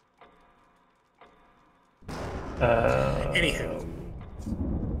 Anywho.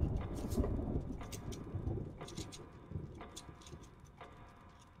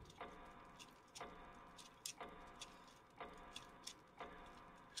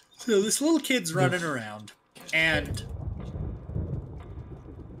 So this little kid's running around, and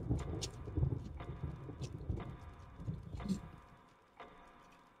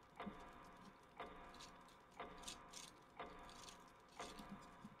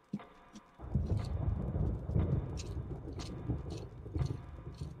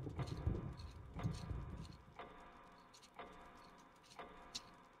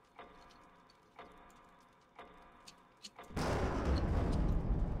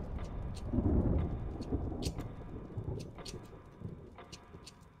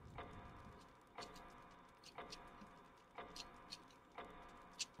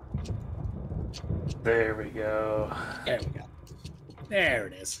There we go. There we go. There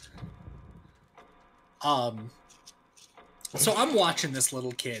it is. So I'm watching this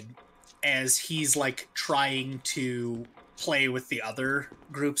little kid as he's like trying to play with the other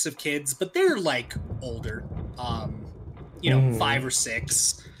groups of kids, but they're like older, 5 or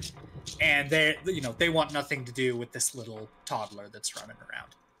 6, and they want nothing to do with this little toddler that's running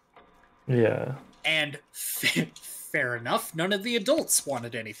around. Yeah. And fair enough, none of the adults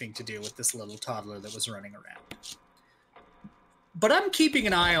wanted anything to do with this little toddler that was running around. But I'm keeping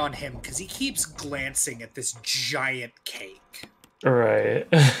an eye on him because he keeps glancing at this giant cake. Right.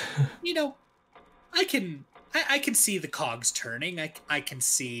 I can see the cogs turning. I can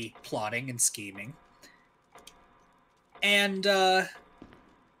see plotting and scheming. And on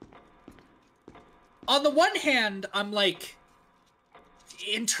the one hand, I'm like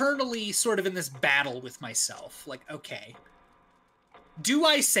internally sort of in this battle with myself. Like, okay, do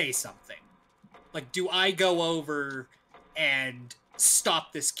I say something? Like, do I go over and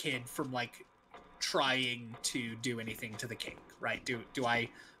stop this kid from like trying to do anything to the cake, right? Do I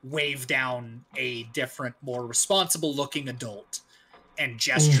wave down a different, more responsible looking adult and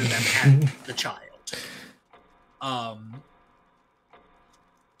gesture them at the child?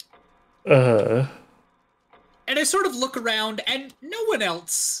 And I sort of look around and no one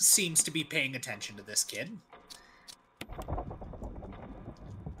else seems to be paying attention to this kid.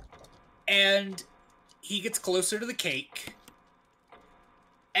 And he gets closer to the cake,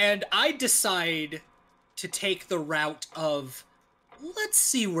 and I decide to take the route of, let's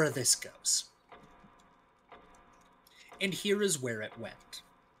see where this goes. And here is where it went.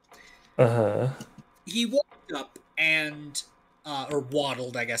 He walked up and, or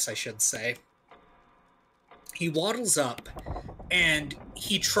waddled, I guess I should say. He waddles up and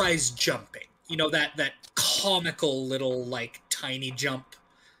he tries jumping. You know, that comical little, like, tiny jump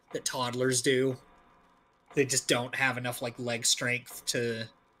that toddlers do. They just don't have enough like leg strength to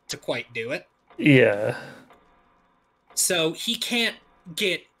quite do it. Yeah. So he can't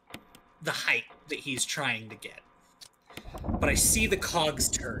get the height that he's trying to get. But I see the cogs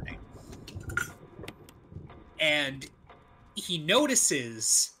turning. And he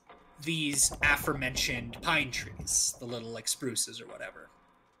notices these aforementioned pine trees, the little like spruces or whatever.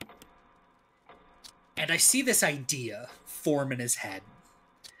 And I see this idea form in his head.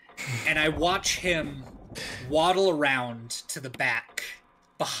 And I watch him waddle around to the back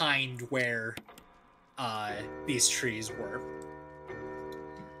behind where these trees were.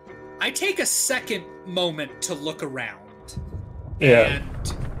 I take a second moment to look around and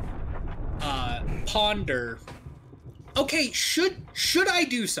ponder, okay, should I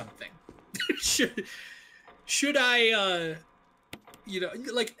do something? should I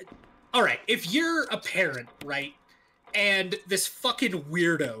like, all right, if you're a parent, right? And this fucking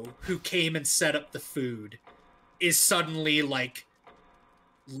weirdo who came and set up the food is suddenly, like,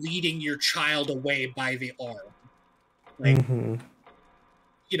 leading your child away by the arm. Like,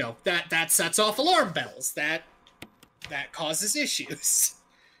 that sets off alarm bells. That causes issues.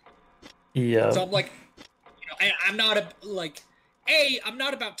 Yeah. So I'm like, I'm not I'm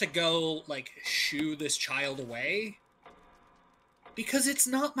not about to go, like, shoo this child away. Because it's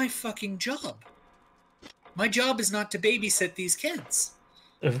not my fucking job. My job is not to babysit these kids.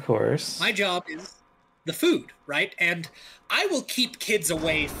 Of course. My job is the food, right? And I will keep kids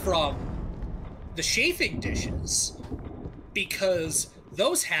away from the chafing dishes because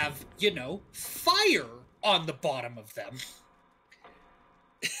those have, fire on the bottom of them.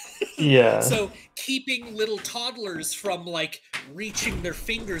 Yeah. So keeping little toddlers from, like, reaching their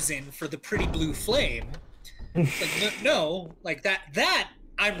fingers in for the pretty blue flame, like, no, like, that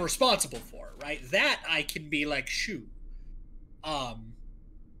I'm responsible for, right? That I can be like, shoot. But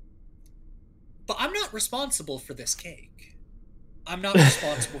I'm not responsible for this cake. I'm not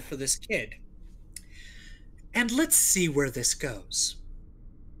responsible for this kid. And let's see where this goes.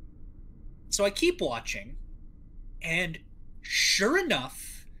 So I keep watching, and sure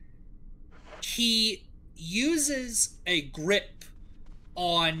enough, he uses a grip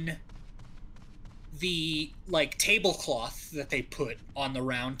on the, like, tablecloth that they put on the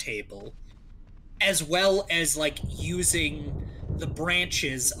round table, as well as, like, using the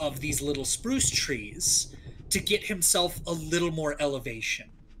branches of these little spruce trees to get himself a little more elevation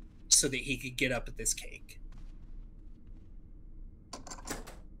so that he could get up at this cake.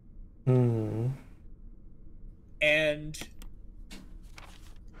 And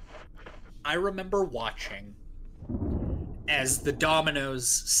I remember watching as the dominoes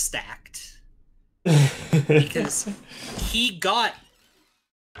stacked because he got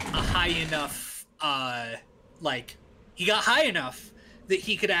a high enough he got high enough that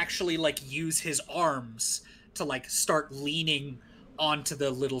he could actually like use his arms to like start leaning onto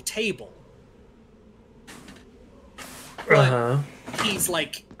the little table. But he's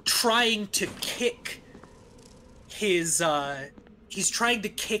like trying to kick his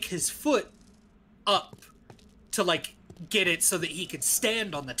foot up to like get it so that he could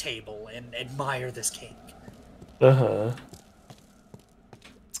stand on the table and admire this cake. And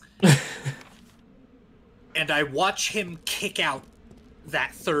I watch him kick out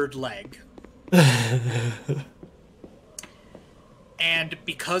that third leg. And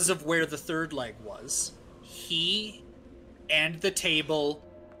because of where the third leg was, he and the table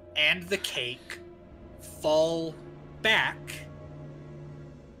and the cake fall back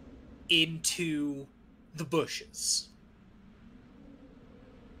into the bushes.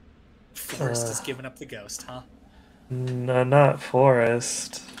 Forrest has given up the ghost, huh? No, not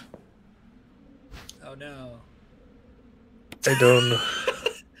Forrest. Oh no. I don't know.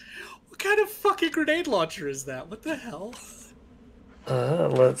 What kind of fucking grenade launcher is that? What the hell?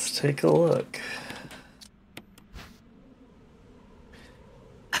 Let's take a look.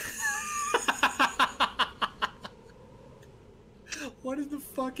 What in the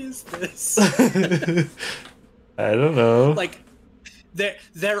fuck is this? I don't know. Like,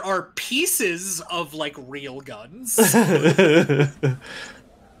 there are pieces of like real guns.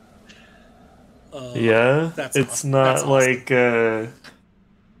 Yeah, that's it's awesome. not That's awesome. like the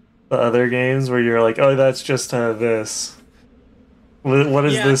other games where you're like, oh, that's just this. What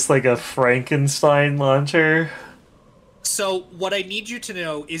is this, like a Frankenstein launcher? So what I need you to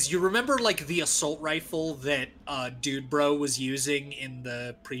know is, you remember like the assault rifle that Dude Bro was using in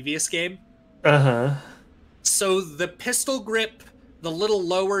the previous game? So the pistol grip, the little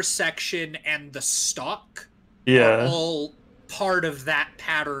lower section, and the stock are all part of that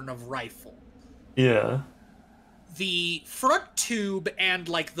pattern of rifle. Yeah. The front tube and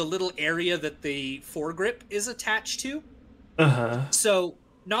like the little area that the foregrip is attached to. So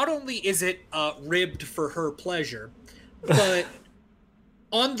not only is it ribbed for her pleasure, but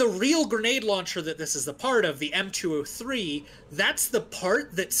on the real grenade launcher that this is the part of, the M203, that's the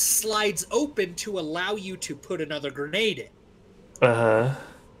part that slides open to allow you to put another grenade in.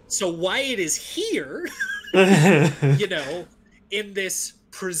 So why it is here, you know, in this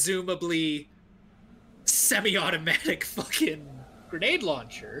presumably semi-automatic fucking grenade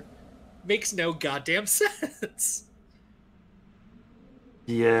launcher, makes no goddamn sense.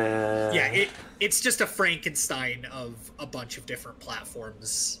 Yeah, it's just a Frankenstein of a bunch of different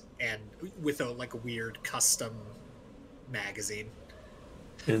platforms and with a weird custom magazine.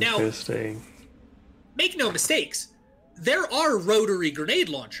 Interesting. Now, make no mistakes, there are rotary grenade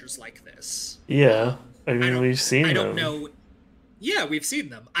launchers like this. Yeah, I mean, we've seen them. I don't know. Yeah, we've seen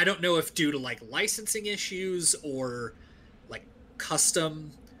them. I don't know if due to like licensing issues or like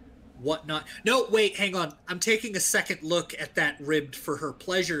custom whatnot. No, wait, hang on. I'm taking a second look at that ribbed for her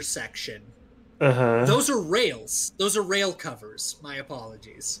pleasure section. Those are rails. Those are rail covers. My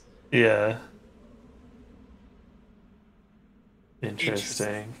apologies. Yeah.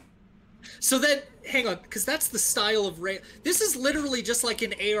 Interesting. So then, hang on, because that's the style of rail. This is literally just like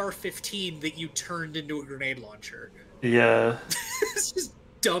an AR-15 that you turned into a grenade launcher. Yeah. It's just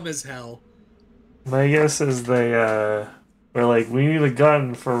dumb as hell. My guess is they, were like, we need a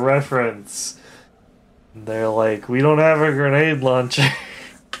gun for reference. And they're like, we don't have a grenade launcher.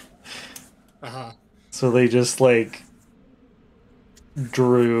 So they just, like,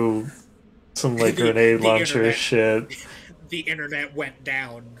 drew some, like, grenade launcher shit. The internet went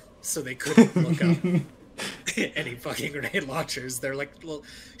down, so they couldn't look up any fucking grenade launchers. They're like, well,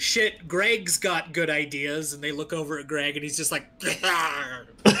 shit, Greg's got good ideas, and they look over at Greg, and he's just like,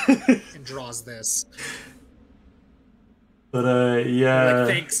 and draws this. But, yeah.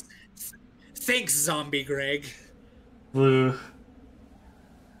 Like, thanks, zombie Greg. Blue.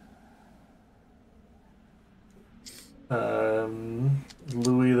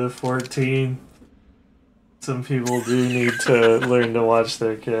 Louis the 14th. Some people do need to learn to watch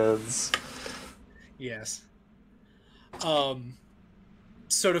their kids. Yes. So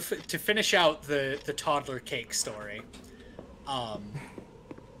to finish out the toddler cake story,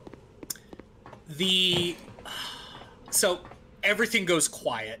 so everything goes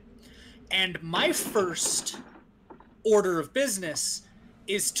quiet, and my first order of business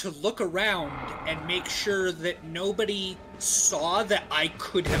is to look around and make sure that nobody saw that I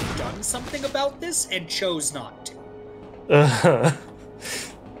could have done something about this and chose not to.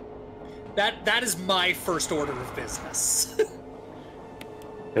 That is my first order of business.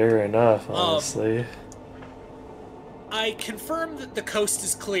 Fair enough, honestly. I confirm that the coast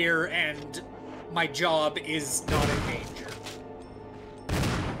is clear and my job is not in danger.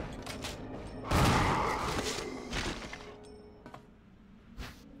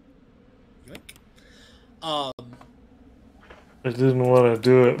 Um, I didn't want to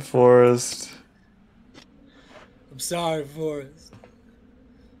do it, Forrest. I'm sorry, Forrest.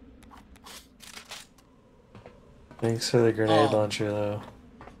 Thanks for the grenade launcher, though.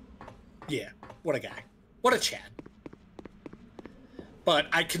 Yeah, what a guy. What a Chad. But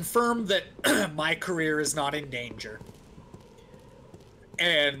I confirm that my career is not in danger.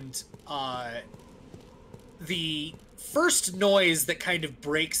 And the first noise that kind of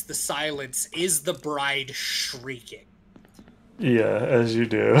breaks the silence is the bride shrieking. Yeah, as you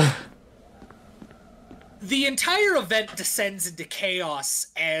do. The entire event descends into chaos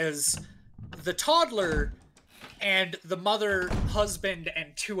as the toddler and the mother, husband,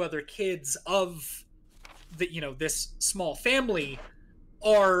 and 2 other kids of this small family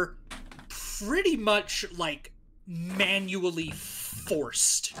are pretty much like manually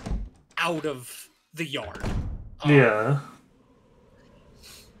forced out of the yard. Yeah.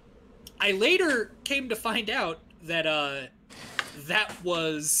 I later came to find out that that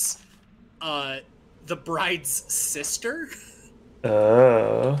was the bride's sister.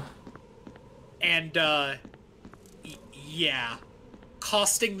 Oh. And yeah,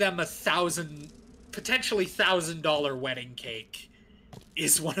 costing them potentially $1,000 wedding cake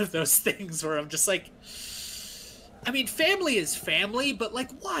is one of those things where I'm just like, I mean, family is family, but like,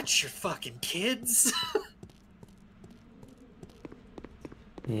 watch your fucking kids.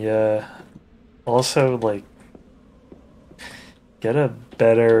 Yeah. Also, like, get a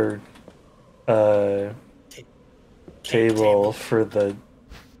better table for the...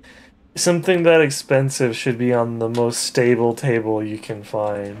 Something that expensive should be on the most stable table you can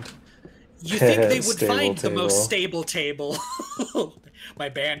find. You think they would find the most stable table? My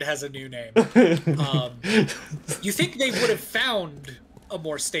band has a new name. You think they would have found a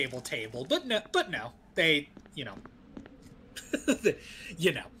more stable table, but no. They, you know.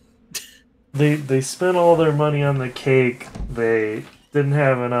 They spent all their money on the cake. They didn't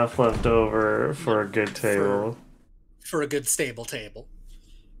have enough left over for a good table. For a good stable table.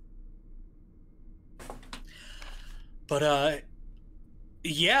 But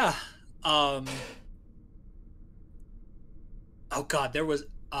yeah. Oh god, there was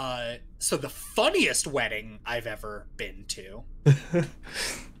so the funniest wedding I've ever been to.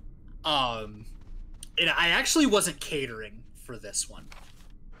 And I actually wasn't catering for this one.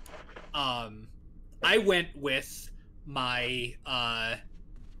 I went with my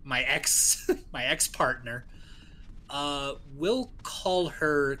my ex partner. We'll call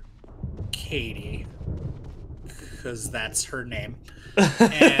her Katie, because that's her name.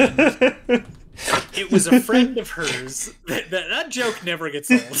 And it was a friend of hers. That joke never gets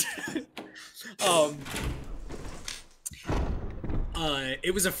old.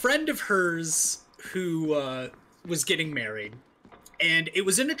 It was a friend of hers who was getting married, and it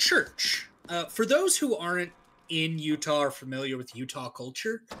was in a church. For those who aren't in Utah or familiar with Utah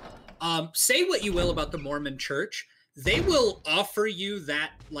culture, say what you will about the Mormon church, they will offer you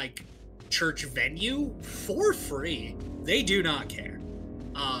that like church venue for free. They do not care.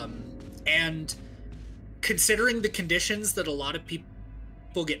 And considering the conditions that a lot of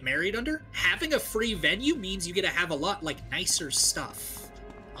people get married under, having a free venue means you get to have a lot like nicer stuff.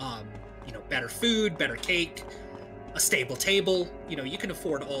 Better food, better cake, a stable table. You can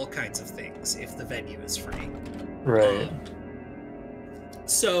afford all kinds of things if the venue is free. Right.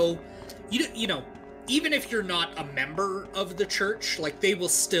 So, even if you're not a member of the church, like they will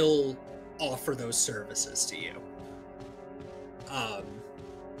still offer those services to you.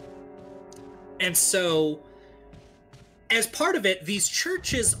 And so, as part of it, these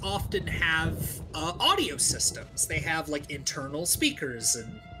churches often have audio systems. They have like internal speakers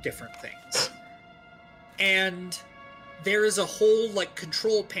and different things. And there is a whole like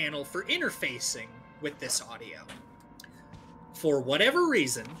control panel for interfacing with this audio. For whatever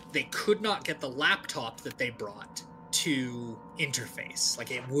reason, they could not get the laptop that they brought to interface.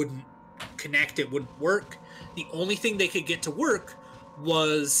 Like it wouldn't connect, it wouldn't work. The only thing they could get to work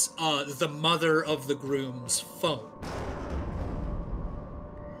was the mother of the groom's phone.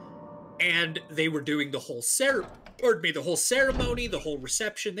 And they were doing the whole ceremony, the whole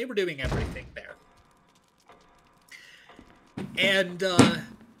reception. They were doing everything there. And,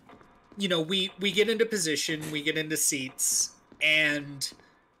 we get into position, we get into seats, and,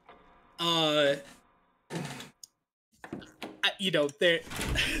 the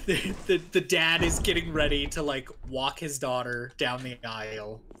dad is getting ready to like walk his daughter down the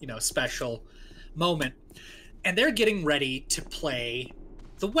aisle, special moment, and they're getting ready to play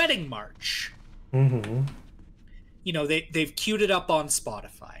the wedding march. Mm-hmm. They've queued it up on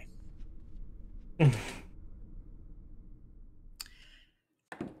Spotify.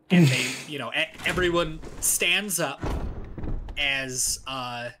 And they, you know, everyone stands up as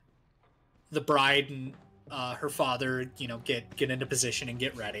the bride and her father, you know, get into position and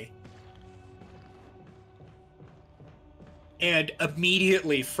get ready. And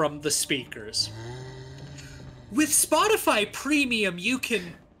immediately from the speakers, with Spotify Premium, you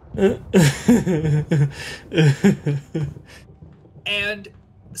can... And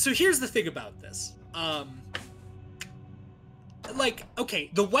so here's the thing about this. Like, okay,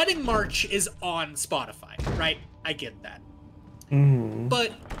 the wedding march is on Spotify, right? I get that.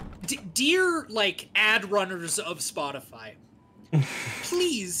 But dear, like, ad runners of Spotify,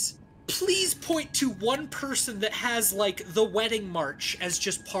 please point to one person that has, like, the wedding march as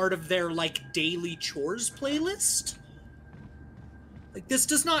just part of their, like, daily chores playlist. Like, this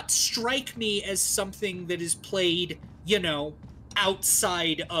does not strike me as something that is played, you know,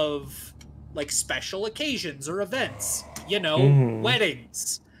 outside of, like, special occasions or events. You know,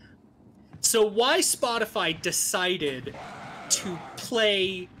 weddings. So why Spotify decided to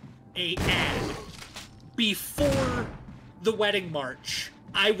play a ad before the wedding march,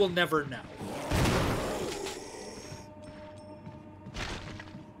 I will never know.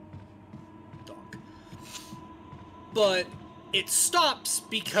 Dog. But it stops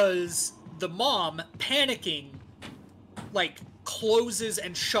because the mom, panicking, like, closes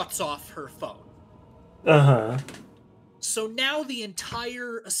and shuts off her phone. So now the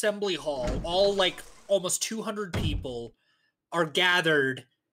entire assembly hall, all, like, almost 200 people, are gathered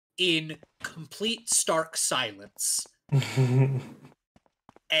in complete stark silence.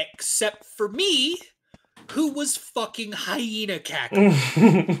 Except for me, who was fucking hyena cackling.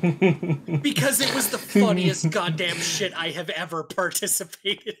 Because it was the funniest goddamn shit I have ever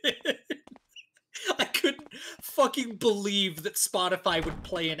participated in. I couldn't fucking believe that Spotify would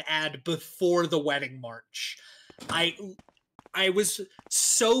play an ad before the wedding march. I was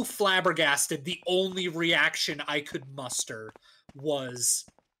so flabbergasted, the only reaction I could muster was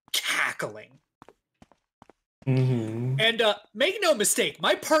cackling. And make no mistake,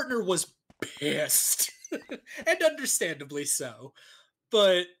 my partner was pissed. And understandably so.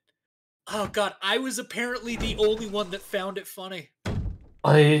 But, oh god, I was apparently the only one that found it funny.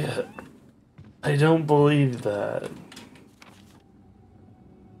 I don't believe that.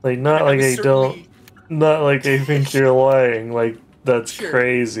 Like, not like I don't... Not like I think you're lying, like, that's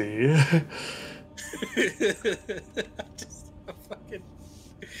crazy.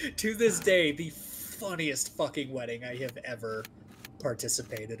 To this day, the funniest fucking wedding I have ever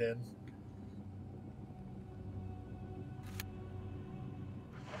participated in.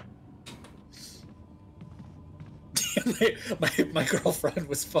 my girlfriend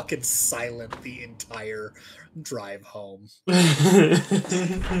was fucking silent the entire drive home.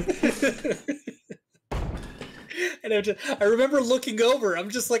 And I remember looking over, I'm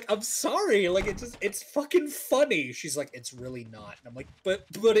just like, I'm sorry, like, it's fucking funny. She's like, it's really not. And I'm like, but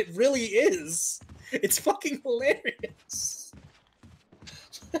it really is. It's fucking hilarious.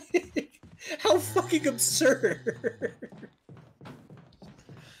 How fucking absurd.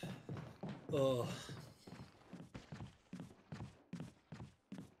 Oh.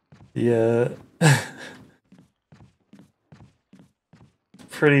 Yeah.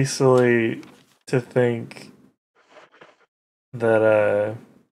 Pretty silly to think that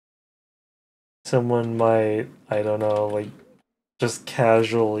someone might, I don't know, like, just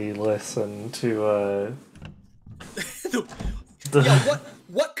casually listen to Yeah,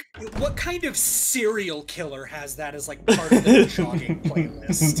 what kind of serial killer has that as, like, part of their jogging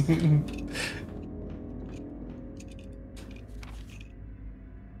playlist?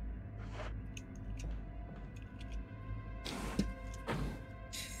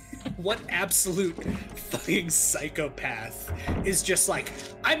 What absolute fucking psychopath is just like,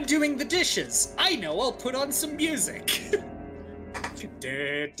 I'm doing the dishes. I know, I'll put on some music.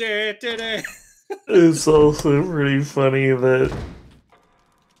 It's also pretty funny that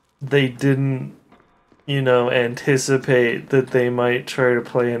they didn't, you know, anticipate that they might try to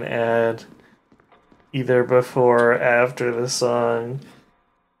play an ad either before or after the song.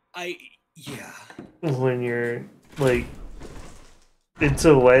 Yeah. When you're, like, it's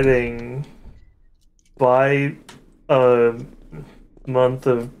a wedding, buy a month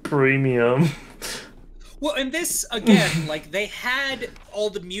of premium. Well, and this, again, like, they had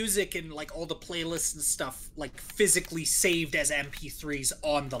all the music and, like, all the playlists and stuff, like, physically saved as MP3s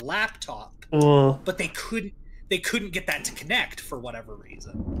on the laptop. Well, but they couldn't get that to connect for whatever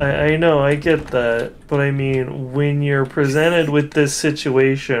reason. I know, I get that, but I mean, when you're presented with this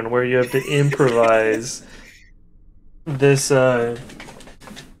situation where you have to improvise this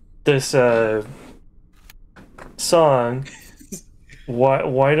song,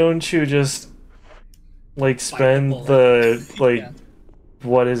 Why don't you just like Bite the spend bullet. the like Yeah.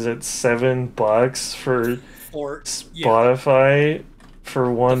 what is it, $7 for Or yeah, Spotify for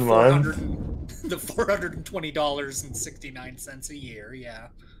the 1 month? the $420.69 a year. Yeah.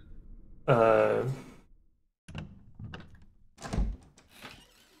 Uh,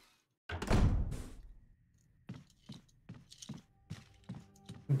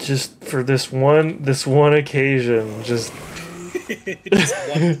 just for this one occasion, just Just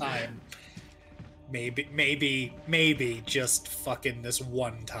one time. Maybe just fucking this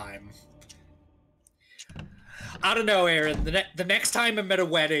one time. I don't know, Aaron. The next time I'm at a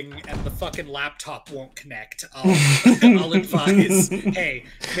wedding and the fucking laptop won't connect, I'll advise, hey,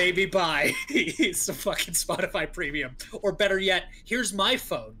 maybe buy some fucking Spotify Premium. Or better yet, here's my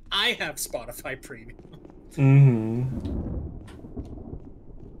phone. I have Spotify Premium. Mm-hmm.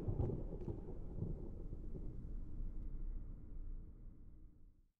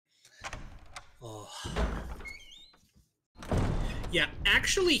 Oh. Yeah,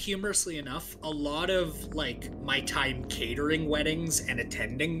 actually, humorously enough, a lot of like my time catering weddings and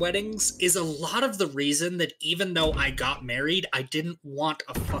attending weddings is a lot of the reason that even though I got married, I didn't want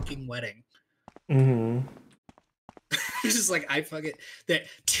a fucking wedding. Mm-hmm. It's just like I fucking that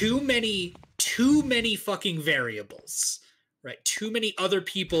too many fucking variables, right? Too many other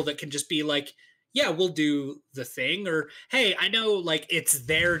people that can just be like, yeah, we'll do the thing, or hey, I know like it's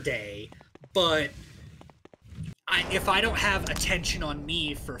their day, but if I don't have attention on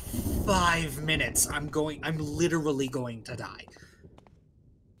me for 5 minutes, I'm literally going to die.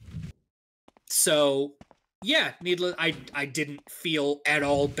 So, yeah, I didn't feel at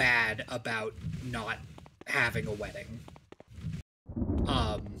all bad about not having a wedding.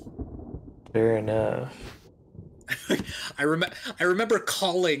 Fair enough. I remember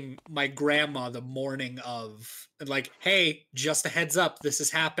calling my grandma the morning of, like, hey, just a heads up, this is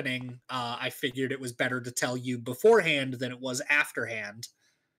happening. I figured it was better to tell you beforehand than it was afterhand.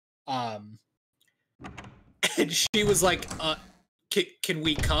 And she was like, can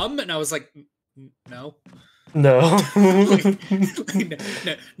we come? And I was like, no. No.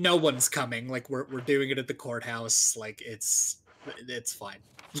 No one's coming. Like, we're doing it at the courthouse. Like, it's fine.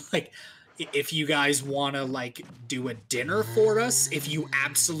 Like, if you guys want to like do a dinner for us, if you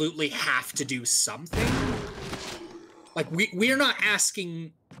absolutely have to do something, like we're not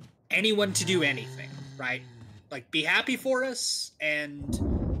asking anyone to do anything, right? Like, be happy for us and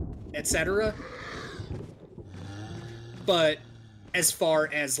etc. But as far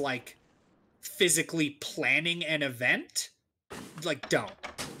as like physically planning an event, like don't.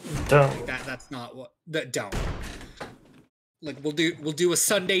 Don't. That's not what don't. Like, we'll do a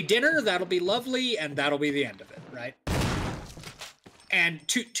Sunday dinner, that'll be lovely, and that'll be the end of it, right? And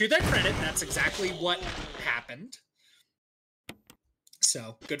to their credit, that's exactly what happened.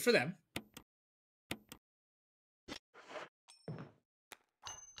 So, good for them.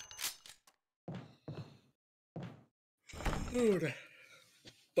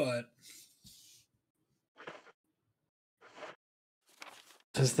 But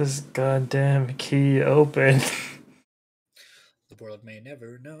Does this goddamn key open? the world may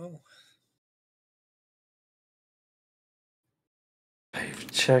never know.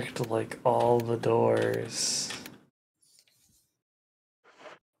 I've checked like all the doors.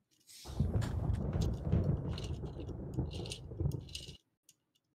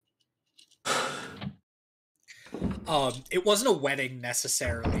 It wasn't a wedding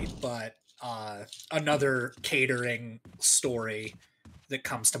necessarily, but another catering story that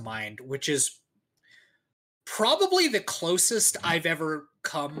comes to mind, which is probably the closest I've ever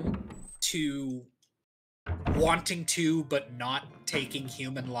come to wanting to but not taking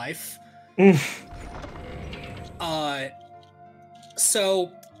human life.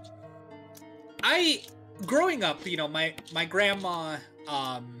 So growing up, you know, my grandma,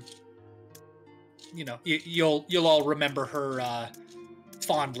 you know, you'll all remember her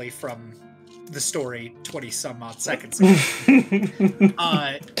fondly from the story 20 some odd seconds ago.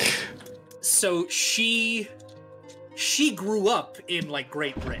 So she grew up in like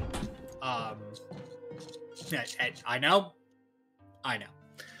Great Britain. I know.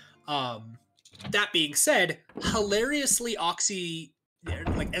 That being said, hilariously as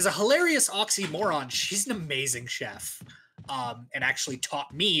a hilarious oxymoron, she's an amazing chef. And actually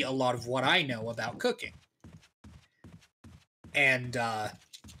taught me a lot of what I know about cooking. And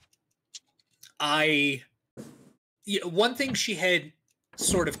one thing she had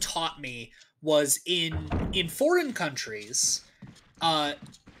sort of taught me was in foreign countries,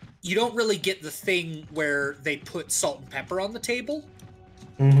 you don't really get the thing where they put salt and pepper on the table.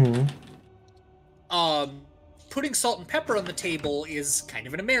 Mm-hmm. putting salt and pepper on the table is kind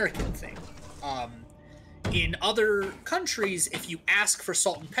of an American thing. In other countries, if you ask for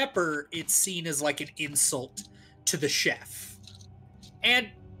salt and pepper, it's seen as like an insult to the chef. And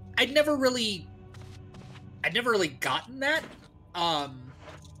I'd never really gotten that.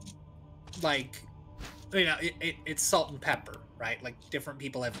 Like, you know, it's salt and pepper, right? Like, different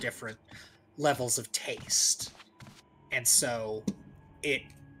people have different levels of taste. And so it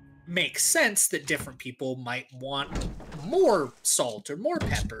makes sense that different people might want more salt or more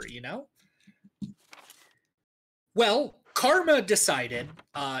pepper, you know? Well, karma decided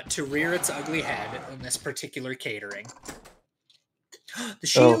to rear its ugly head in this particular catering. The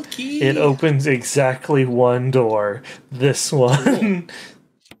shield key! It opens exactly one door. This one. Cool.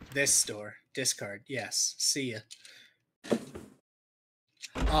 This door. Discard. Yes. See ya.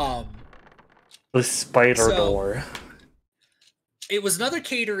 The spider door. It was another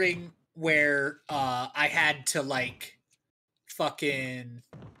catering where I had to like fucking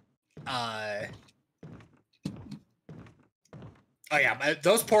oh yeah,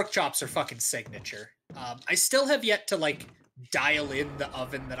 those pork chops are fucking signature. I still have yet to like dial in the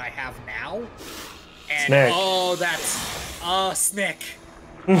oven that I have now. And Snick. oh, that's snick.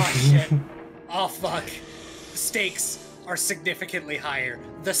 Oh shit. Oh fuck. The stakes are significantly higher.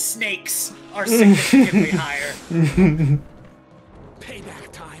 The snakes are significantly higher.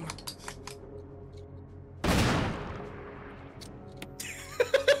 Payback time. I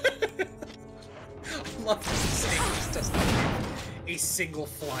love that the snake just doesn't have a single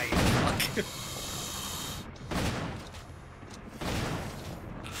flying fuck.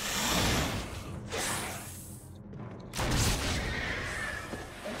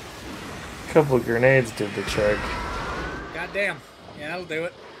 A couple of grenades did the trick. Goddamn. Yeah, that'll do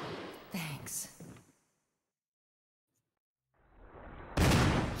it. Thanks.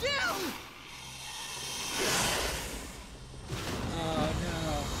 Oh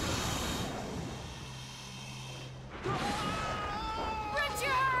no.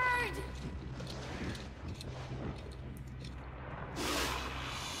 Richard!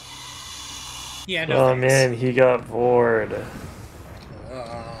 Yeah, no Oh thanks. man, he got bored.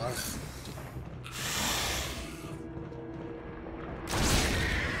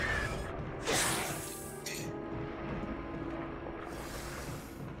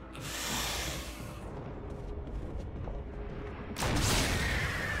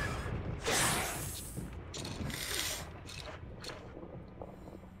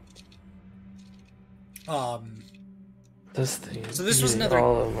 This thing. So this was another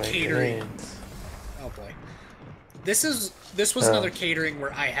all of my catering. grenades. Oh boy. This was another catering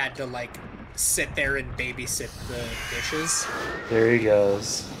where I had to like sit there and babysit the dishes. There he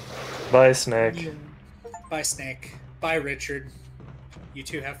goes. Bye, Snake. Bye, Snake. Bye, Richard. You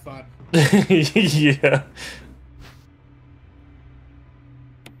two have fun. Yeah.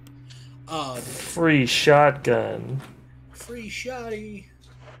 Free shotgun. Free shotty.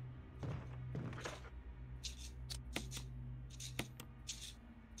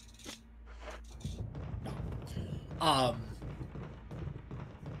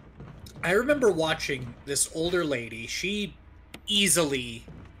 I remember watching this older lady. She easily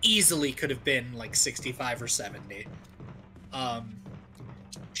could have been like 65 or 70.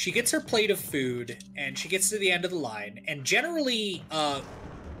 She gets her plate of food and she gets to the end of the line. And generally,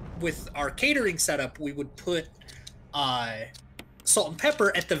 with our catering setup, we would put salt and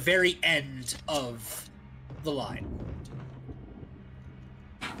pepper at the very end of the line.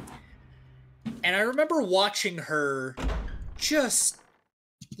 And I remember watching her just,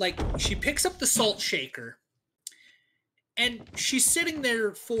 like, she picks up the salt shaker, and she's sitting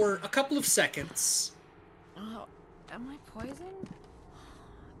there for a couple of seconds. Oh, am I poisoned?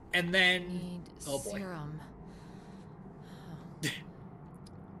 And then, Need oh boy. serum.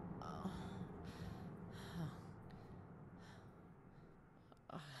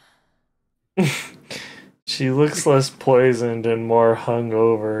 She looks less poisoned and more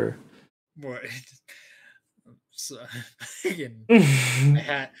hungover. What? So,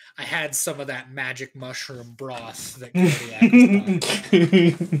 I had some of that magic mushroom broth that Kodiak was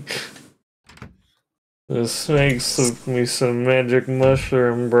talking about. The snake took me some magic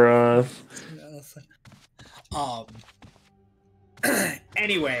mushroom broth.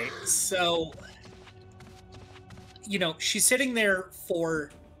 Anyway, so, you know, she's sitting there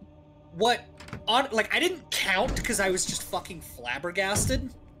for what, like, I didn't count because I was just fucking flabbergasted,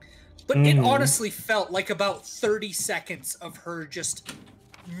 but it honestly felt like about 30 seconds of her just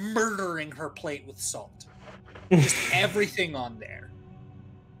murdering her plate with salt. Just everything on there.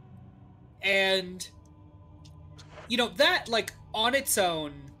 And, you know, that, like, on its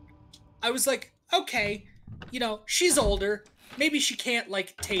own, I was like, okay, you know, she's older. Maybe she can't,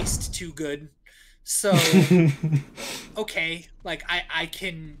 like, taste too good. So, okay, like, I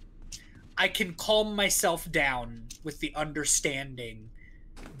can calm myself down with the understanding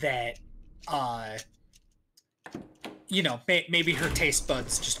that, you know, maybe her taste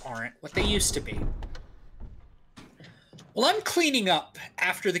buds just aren't what they used to be. Well, I'm cleaning up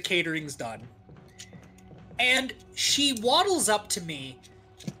after the catering's done, and she waddles up to me,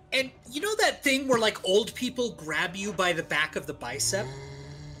 and you know that thing where, like, old people grab you by the back of the bicep?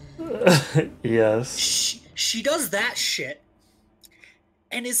 Yes. She does that shit,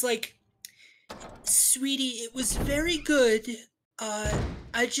 and is like, "Sweetie, it was very good.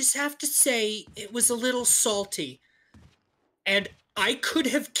 I just have to say, it was a little salty." And I could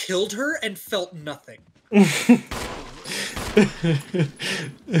have killed her and felt nothing.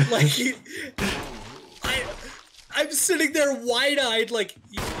 Like, I'm sitting there wide-eyed, like,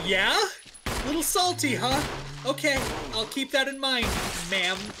 yeah? A little salty, huh? Okay, I'll keep that in mind,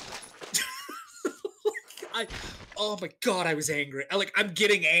 ma'am. Oh my god, I was angry. I'm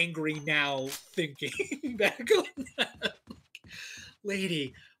getting angry now, thinking back on that.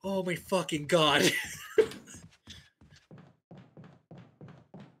 Lady, oh my fucking god.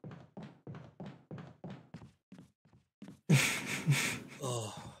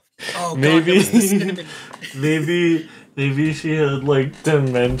 Oh Maybe, god, that was the cinnamon. maybe she had like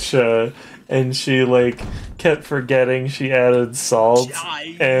dementia, and she like kept forgetting she added salt,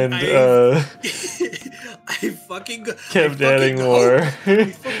 I kept adding more. I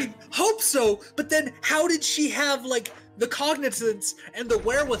fucking hope so. But then, how did she have like the cognizance and the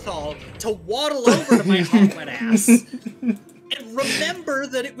wherewithal to waddle over to my hot wet ass and remember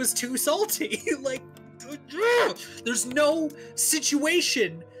that it was too salty? Like, there's no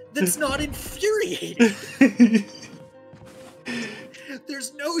situation that's not infuriating.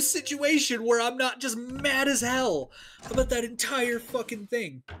 There's no situation where I'm not just mad as hell about that entire fucking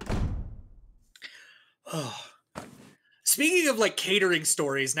thing. Oh. Speaking of like catering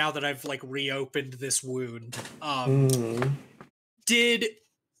stories, now that I've like reopened this wound, did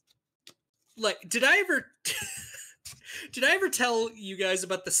I ever did I ever tell you guys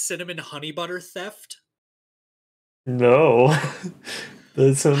about the cinnamon honey butter theft? No.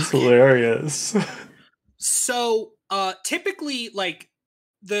 That sounds hilarious. So, typically, like,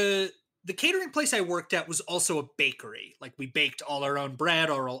 the catering place I worked at was also a bakery. Like, we baked all our own bread,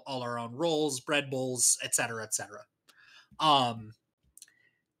 or all our own rolls, bread bowls, etc., etc.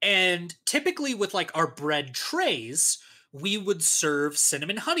 And typically with, like, our bread trays, we would serve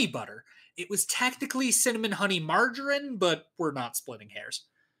cinnamon honey butter. It was technically cinnamon honey margarine, but we're not splitting hairs.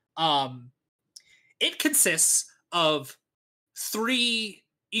 It consists of 3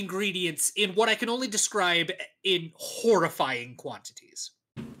 ingredients in what I can only describe in horrifying quantities.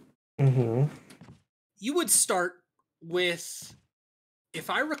 Mm-hmm. You would start with, if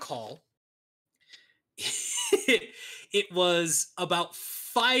I recall, it was about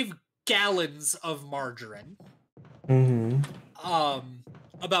 5 gallons of margarine,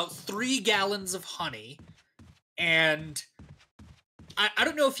 about 3 gallons of honey, and I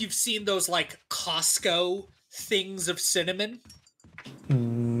don't know if you've seen those like Costco things of cinnamon.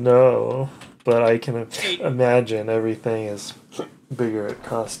 No, but I can imagine everything is bigger at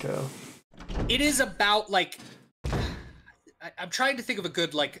Costco. It is about like, I'm trying to think of a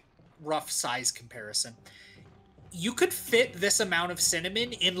good like rough size comparison. You could fit this amount of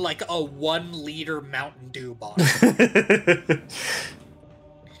cinnamon in like a 1 liter Mountain Dew bottle.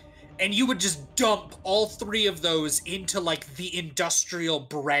 And you would just dump all 3 of those into like the industrial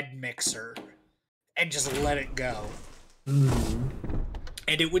bread mixer and just let it go.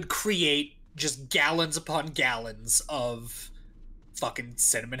 And it would create just gallons upon gallons of fucking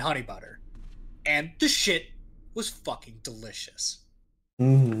cinnamon honey butter. And the shit was fucking delicious.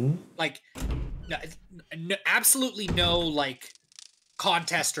 Like, no, absolutely no, like,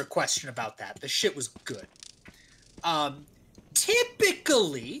 contest or question about that. The shit was good.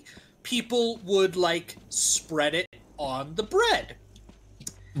 Typically, people would, like, spread it on the bread.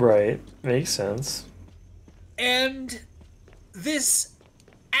 Right. Makes sense. And this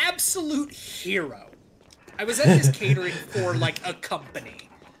absolute hero. I was at this catering for, like, a company.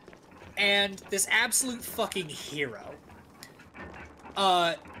 And this absolute fucking hero.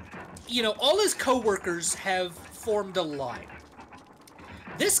 You know, all his coworkers have formed a line.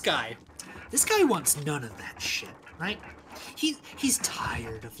 This guy wants none of that shit, right? He's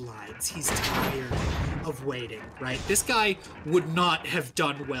tired of lines. He's tired of waiting, right? This guy would not have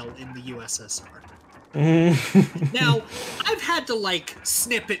done well in the USSR. Now, I've had to, like,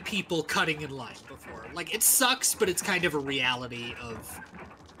 snip at people cutting in line before. Like, it sucks, but it's kind of a reality of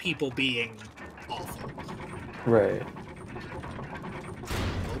people being awful. Right.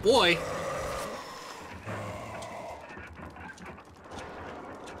 Oh boy.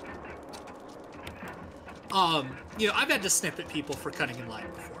 You know, I've had to snip at people for cutting in line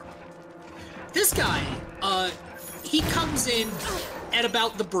before. This guy, he comes in at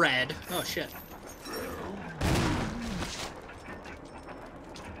about the bread. Oh, shit.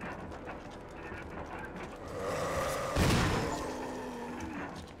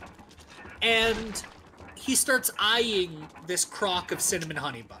 And he starts eyeing this crock of cinnamon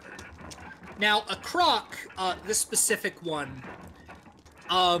honey butter. Now, a crock, this specific one,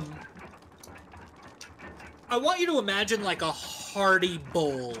 I want you to imagine like a hearty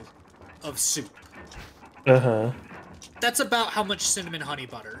bowl of soup. Uh-huh. That's about how much cinnamon honey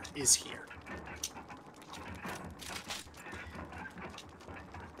butter is here.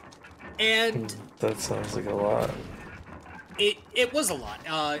 And that sounds like a lot. It was a lot.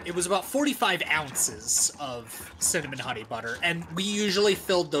 It was about 45 ounces of cinnamon honey butter, and we usually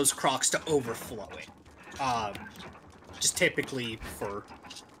filled those crocks to overflowing. Just typically for,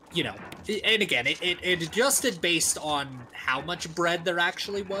 you know, and again, it adjusted based on how much bread there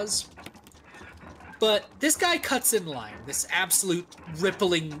actually was. But this guy cuts in line, this absolute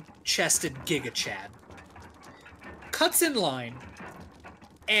rippling-chested Giga Chad. Cuts in line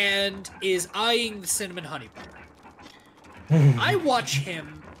and is eyeing the cinnamon honey butter. I watch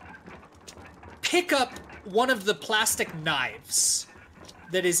him pick up one of the plastic knives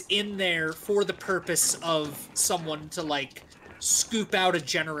that is in there for the purpose of someone to, like, scoop out a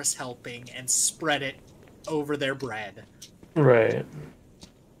generous helping and spread it over their bread. Right.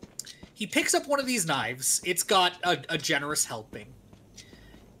 He picks up one of these knives. It's got a generous helping.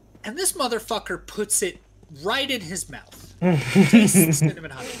 And this motherfucker puts it right in his mouth. Tastes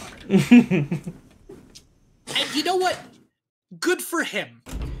cinnamon honey butter. And you know what? Good for him.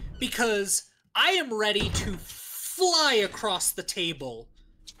 Because I am ready to fly across the table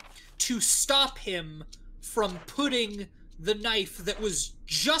to stop him from putting the knife that was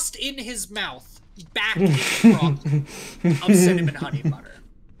just in his mouth back in the crock of cinnamon honey butter.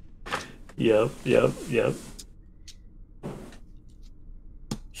 Yep.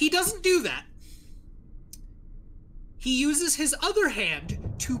 He doesn't do that. He uses his other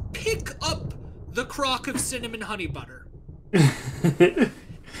hand to pick up the crock of cinnamon honey butter.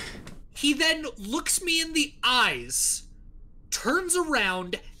 He then looks me in the eyes, turns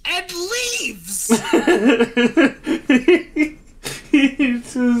around, and leaves! He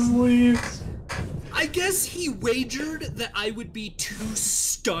just leaves. I guess he wagered that I would be too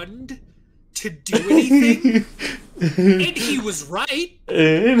stunned to do anything. And he was right.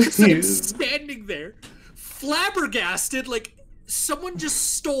 Because I'm standing there, flabbergasted, like someone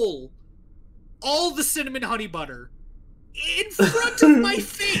just stole all the cinnamon honey butter in front of my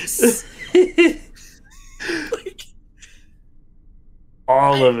face. Like,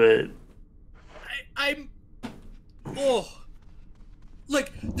 all of it.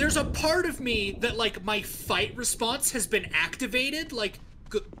 Like, there's a part of me that, like, my fight response has been activated. Like,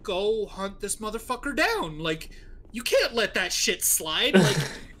 go hunt this motherfucker down. Like, you can't let that shit slide. Like,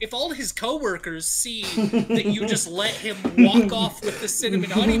 if all his coworkers see that you just let him walk off with the cinnamon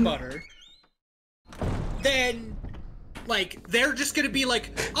honey butter, then, like, they're just gonna be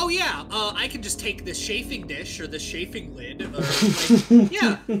like, oh yeah, I can just take this chafing dish or this chafing lid, or, like,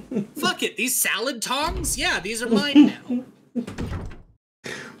 yeah, fuck it, these salad tongs, yeah, these are mine now.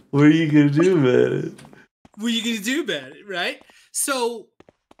 What are you gonna do about it? What are you gonna do about it, right? So,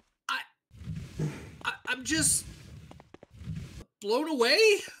 I'm just blown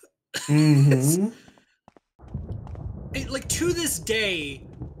away. Mm-hmm. Like, to this day,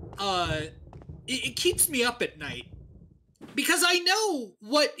 it keeps me up at night. Because I know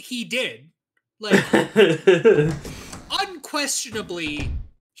what he did. Like, unquestionably,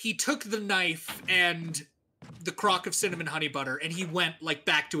 he took the knife and the crock of cinnamon honey butter, and he went, like,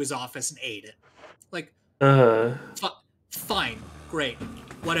 back to his office and ate it. Like, fine, great,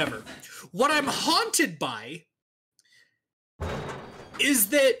 whatever. What I'm haunted by is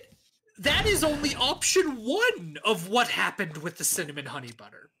that is only option one of what happened with the cinnamon honey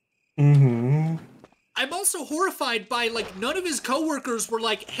butter. Mm-hmm. I'm also horrified by, like, none of his coworkers were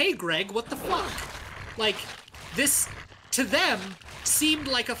like, hey, Greg, what the fuck? Like, this, to them, seemed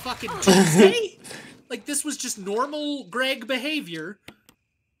like a fucking Tuesday. Like, this was just normal Greg behavior.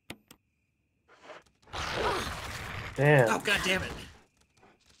 Damn. Oh, god damn it.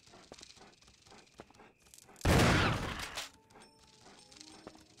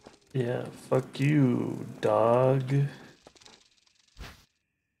 Yeah, fuck you, dog.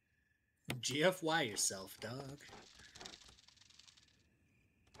 GFY yourself, dog.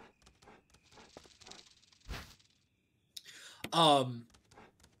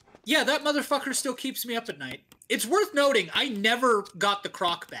 Yeah, that motherfucker still keeps me up at night. It's worth noting, I never got the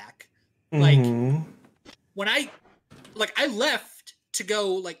crock back. Like, when I left to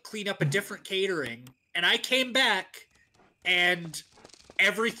go, like, clean up a different catering, and I came back, and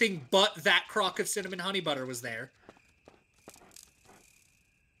everything but that crock of cinnamon honey butter was there.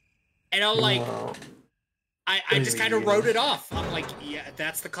 And I'm like, I just kind of wrote it off. I'm like, yeah,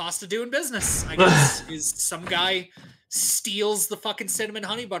 that's the cost of doing business, I guess, is some guy steals the fucking cinnamon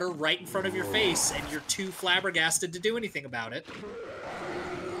honey butter right in front of your face, and you're too flabbergasted to do anything about it.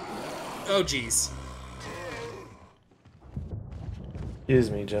 Oh, jeez.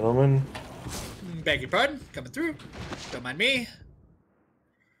 Excuse me, gentlemen. Beg your pardon. Coming through. Don't mind me.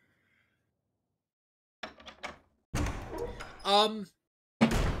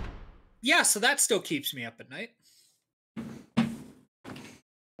 Yeah, so that still keeps me up at night.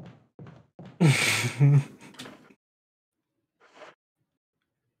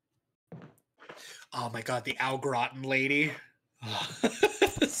 Oh my god, the Al Groton lady.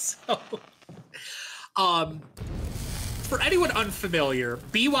 So, for anyone unfamiliar,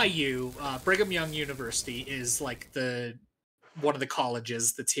 BYU, Brigham Young University, is like one of the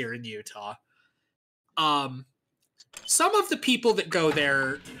colleges that's here in Utah. Some of the people that go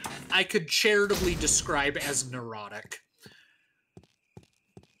there, I could charitably describe as neurotic.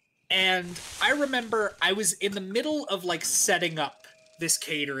 And I remember I was in the middle of, like, setting up this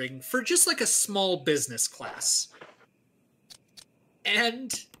catering for just, like, a small business class.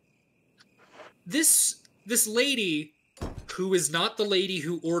 And this lady, who is not the lady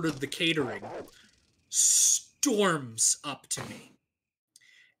who ordered the catering, storms up to me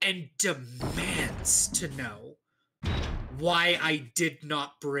and demands to know why I did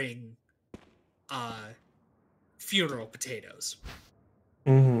not bring funeral potatoes.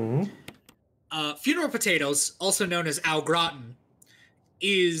 Funeral potatoes, also known as au gratin,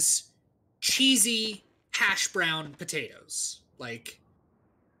 is cheesy hash brown potatoes. Like,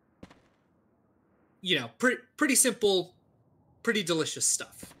 you know, pretty simple, pretty delicious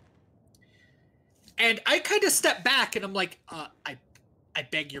stuff. And I kind of step back and I'm like, I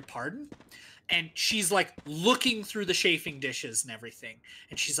beg your pardon? And she's like looking through the chafing dishes and everything.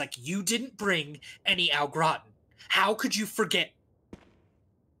 And she's like, you didn't bring any au gratin. How could you forget?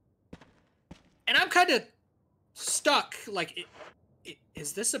 And I'm kind of stuck. Like,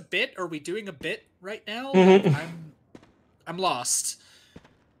 is this a bit? Are we doing a bit right now? Like, I'm lost.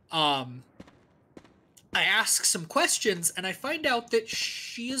 I ask some questions and I find out that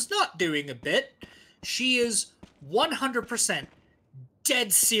she is not doing a bit. She is 100%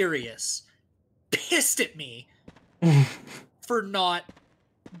 dead serious, pissed at me for not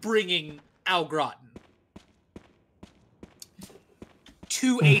bringing au gratin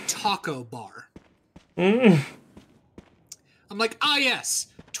to a taco bar. I'm like, ah, yes,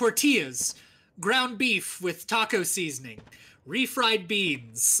 tortillas, ground beef with taco seasoning, refried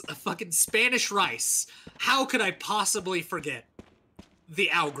beans, a fucking Spanish rice. How could I possibly forget the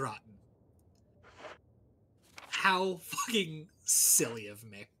au gratin? How fucking silly of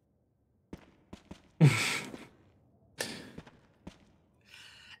me.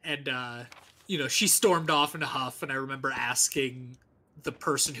 And, you know, she stormed off in a huff, and I remember asking the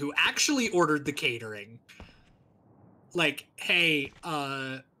person who actually ordered the catering, like, hey,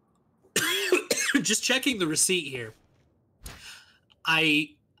 just checking the receipt here.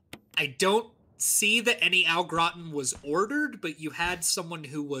 I don't see that any au gratin was ordered, but you had someone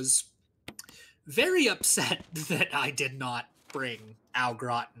who was very upset that I did not bring au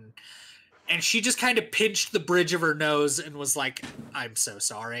gratin. And she just kind of pinched the bridge of her nose and was like, I'm so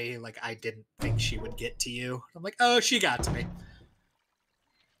sorry. Like, I didn't think she would get to you. I'm like, oh, she got to me.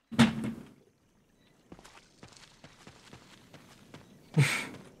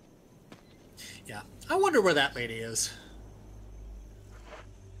 Yeah. I wonder where that lady is.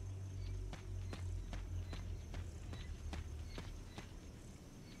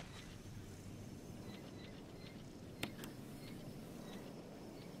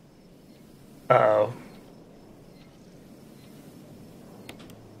 Uh-oh.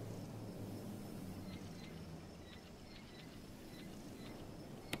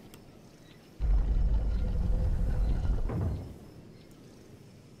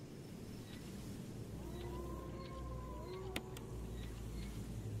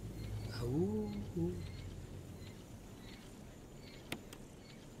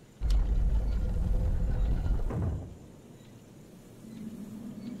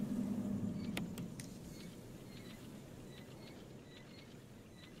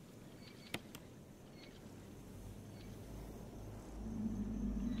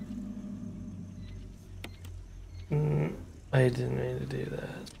 I didn't mean to do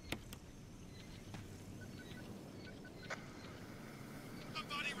that. A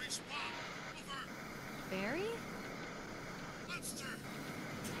body respawn. Over. Barry? Monster.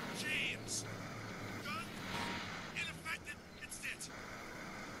 James. Gun. Ineffective. It's it.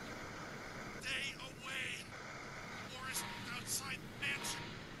 Stay away. Forest outside mansion.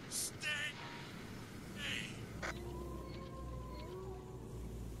 Stay. Hey.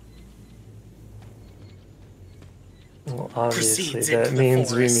 Well, obviously Proceeds that into the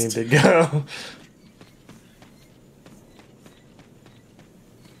means we forest. need to go.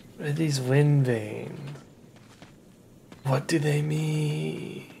 What are these wind veins? What do they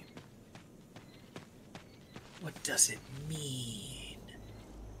mean? What does it mean?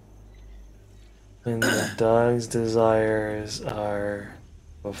 When the dog's desires are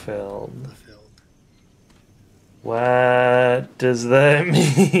fulfilled. Fulfilled. What does that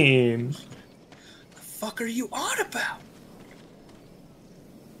mean? The fuck are you on about?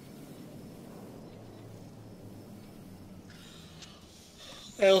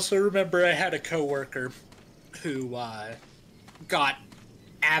 I also remember I had a coworker who got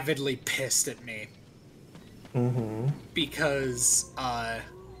avidly pissed at me Mm-hmm. because I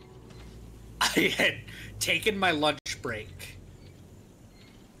had taken my lunch break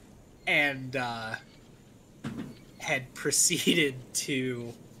and had proceeded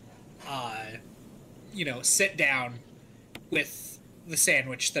to, sit down with the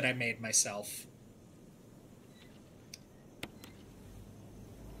sandwich that I made myself.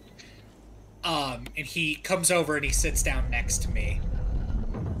 And he comes over and he sits down next to me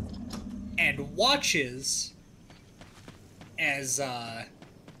and watches as,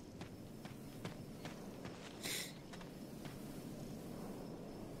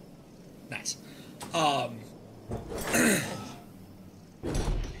 nice.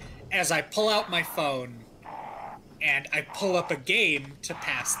 As I pull out my phone and I pull up a game to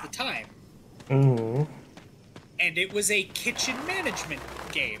pass the time. Mm-hmm. And it was a kitchen management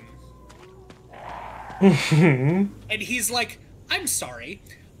game. Mm-hmm. And he's like, I'm sorry,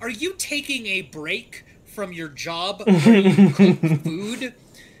 are you taking a break from your job where you cook food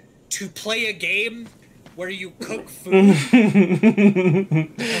to play a game where you cook food? I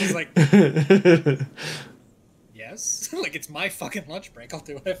was like, yes. Like, it's my fucking lunch break. I'll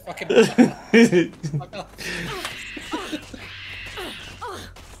do what I fucking want. Fuck off.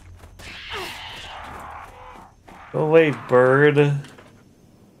 Oh wait, bird.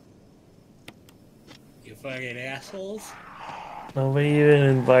 You fucking assholes. Nobody even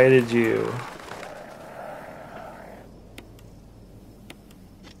invited you.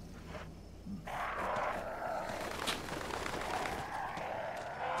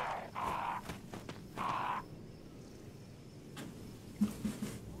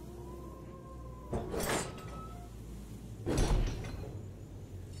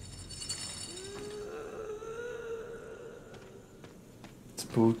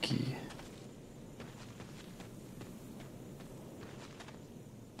 Spooky.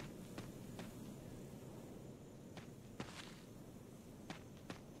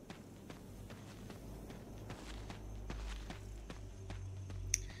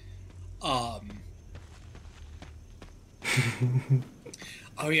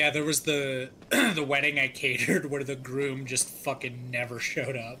 Oh yeah, there was the the wedding I catered where the groom just fucking never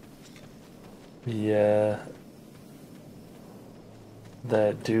showed up. Yeah.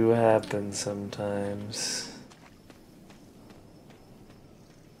 That do happen sometimes.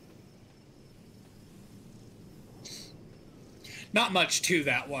 Not much to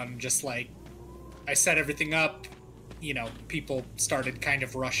that one, just like I set everything up, people started kind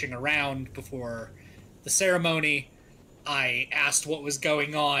of rushing around before the ceremony. I asked what was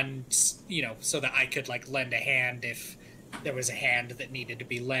going on, so that I could like lend a hand if there was a hand that needed to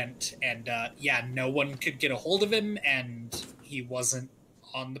be lent. And yeah, no one could get a hold of him, and he wasn't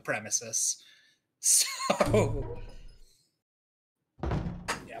on the premises. So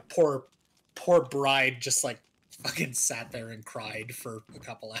yeah, poor bride just like fucking sat there and cried for a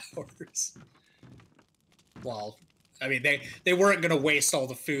couple hours. Well, I mean, they weren't gonna waste all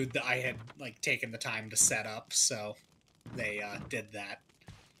the food that I had like taken the time to set up, so they did that.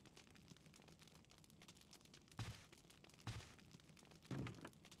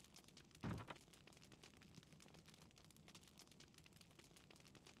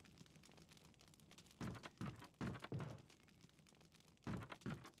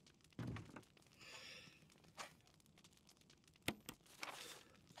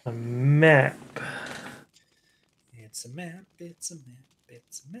 A map. It's a map, it's a map,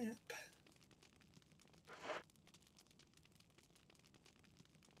 it's a map.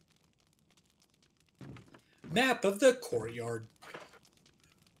 Map of the courtyard.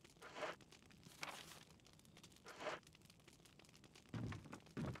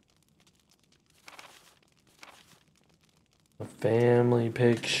 A family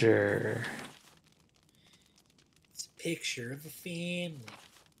picture. It's a picture of a family.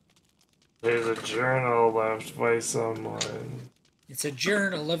 There's a journal left by someone. It's a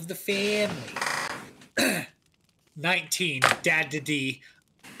journal of the family. 19. Dad to D.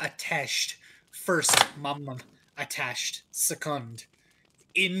 Attached. First, mum attached. Second.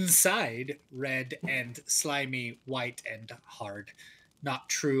 Inside, red and slimy, white and hard. Not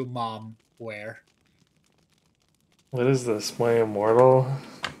true, mom. Where? What is this? My immortal?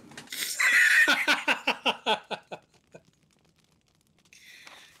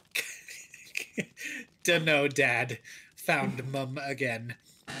 Dunno, Dad. Found mum again.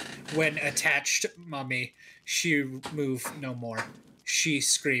 When attached, mummy, she move no more. She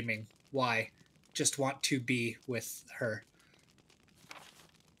screaming. Why? Just want to be with her.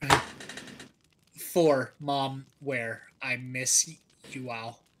 4. Mom, where? I miss you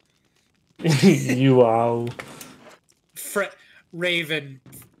all. You ow. Raven,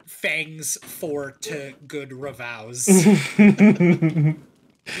 fangs 4 to good revows.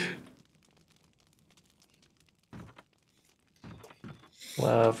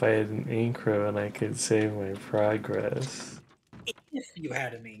 Wow, if I had an ink ribbon, I could save my progress. If you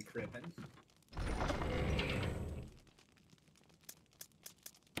had an ink ribbon.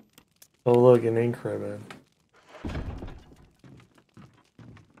 Oh, look, an ink ribbon.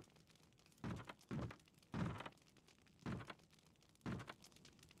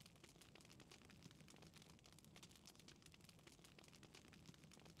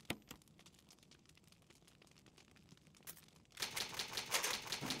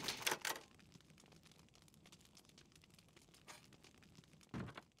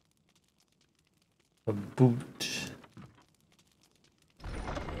 A boot.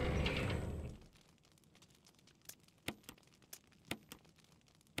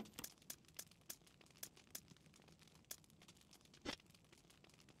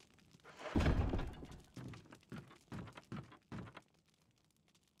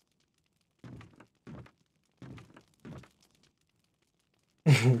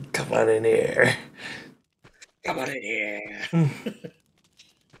 Come on in here. Come on in here.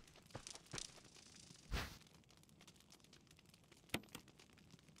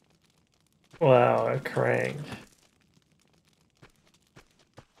 Wow, a crank.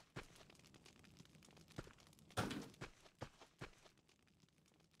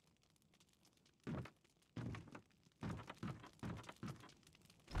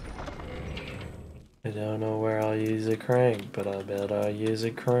 I don't know where I'll use a crank, but I bet I'll use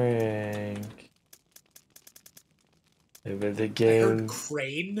a crank. Maybe the I game. heard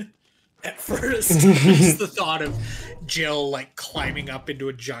crane at first. Just the thought of Jill like climbing up into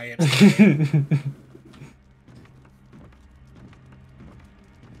a giant crane.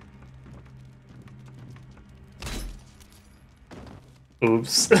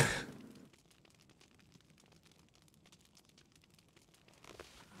 Oops.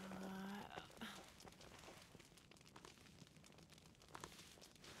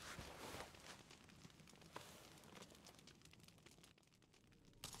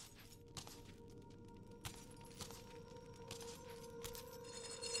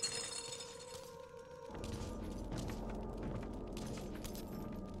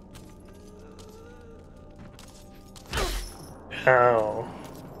 Ow.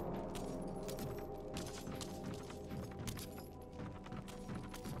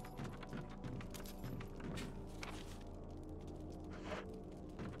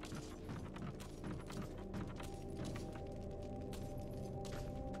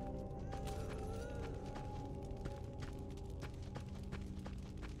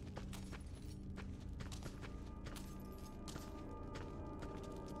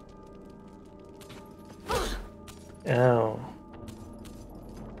 Ow.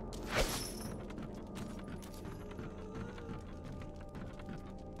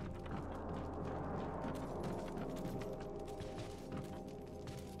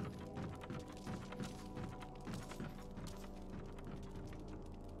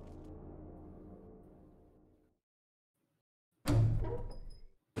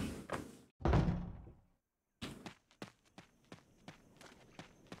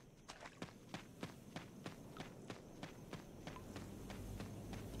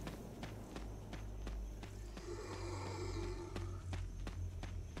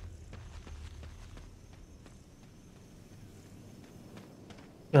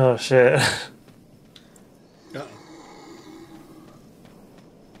 Oh shit. Uh-oh.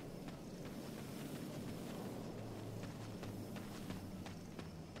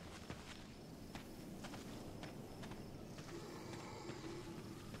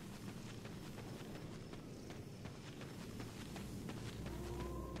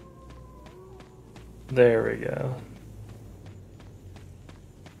 There we go.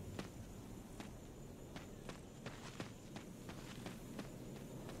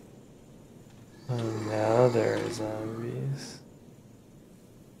 Oh, now there are zombies.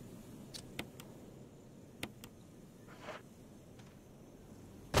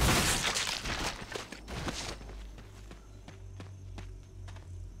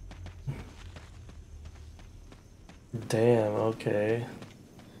 Damn, okay.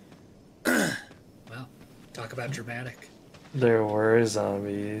 Well, talk about dramatic. There were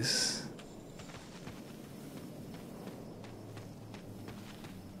zombies.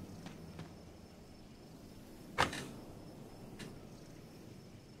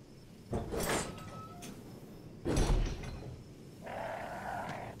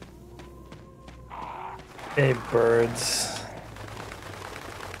 Hey, birds.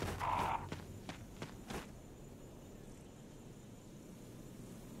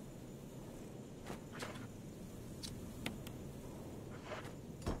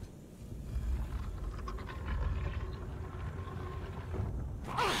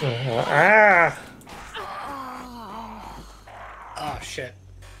 Ah! Oh shit.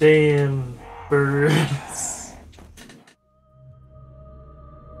 Damn birds.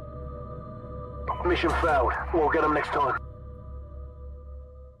 Mission failed. We'll get them next time.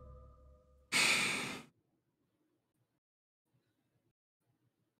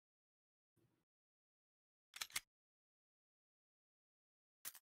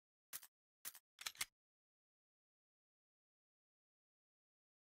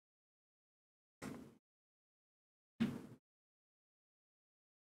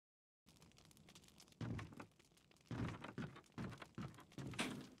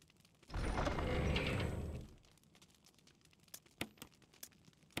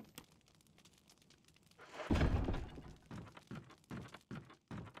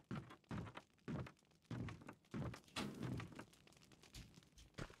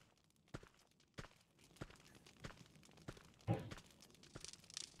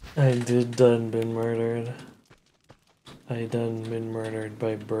 I did done been murdered. I done been murdered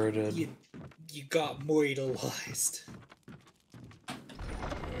by birded. You got mortalized.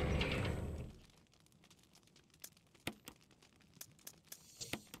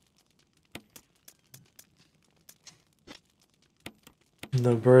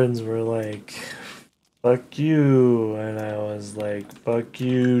 The birds were like, fuck you, and I was like, fuck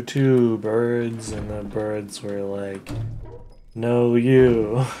you too, birds, and the birds were like, no,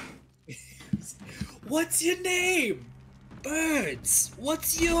 you. What's your name? Birds.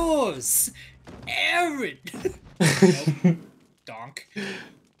 What's yours? Aaron. Nope. Donk.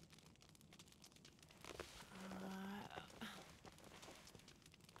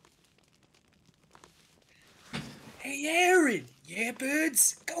 Hey, Aaron. Yeah,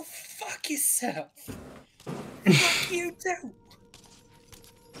 birds. Go fuck yourself. Fuck you too.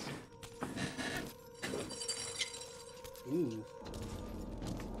 Ooh.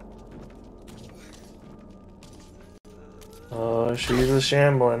 Oh, she's a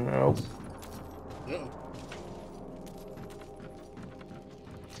shambling. Oh. Uh-oh.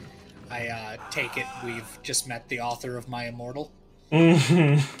 I take it we've just met the author of My Immortal.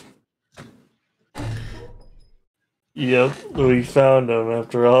 Yep, we found him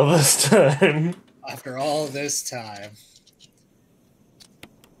after all this time. After all this time.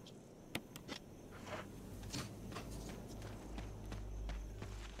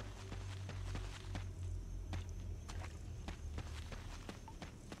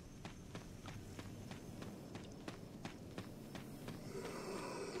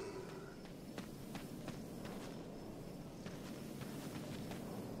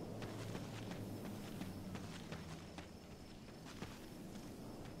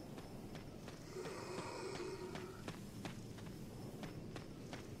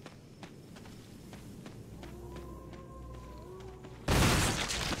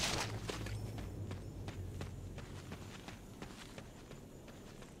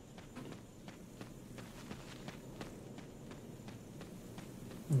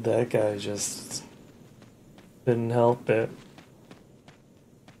 That guy just couldn't help it.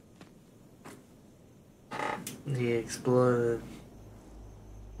 He exploded.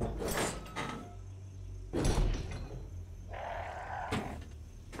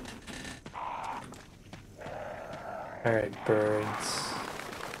 Alright, birds.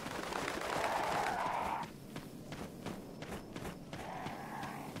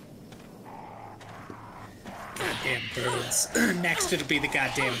 Goddamn birds. Next it'll be the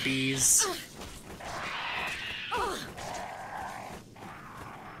goddamn bees.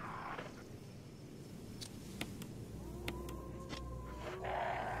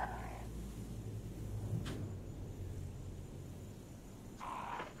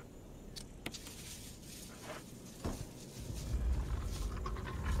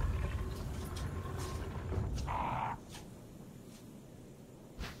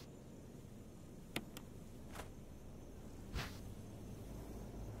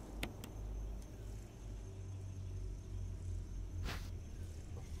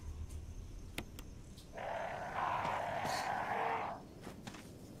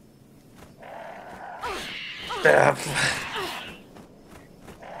 Ah,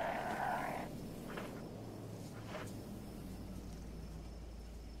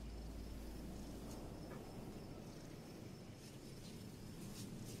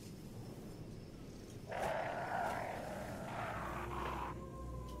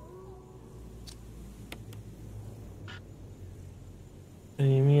 what do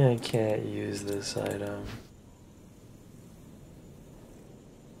you mean I can't use this item?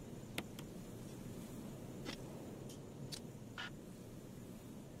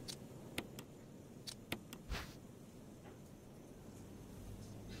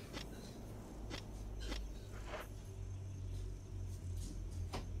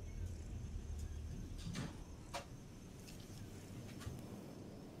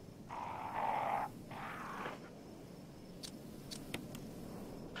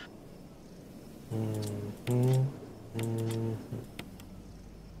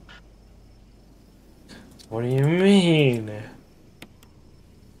 What do you mean?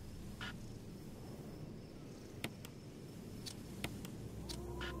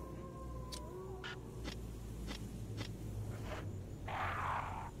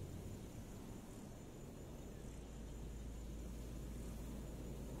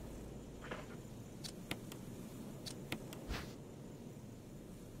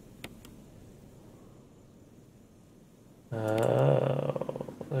 Oh,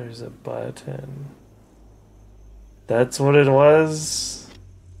 there's a button. That's what it was?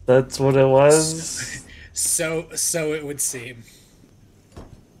 That's what it was? So it would seem.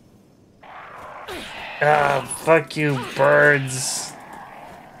 Ah, fuck you, birds.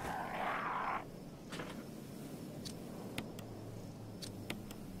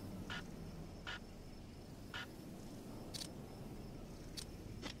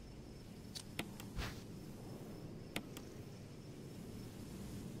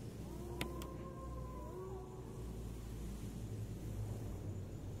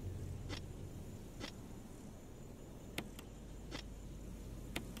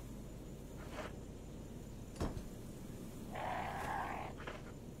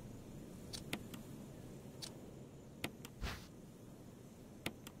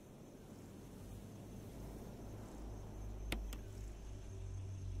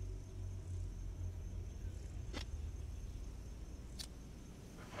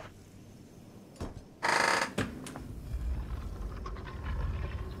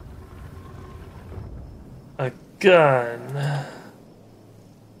 A gun.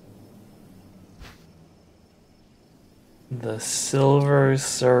 The Silver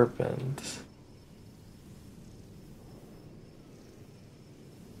Serpent.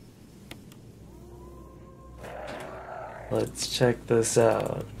 Let's check this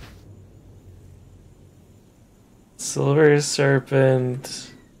out. Silver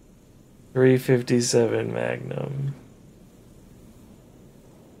Serpent 357 Magnum.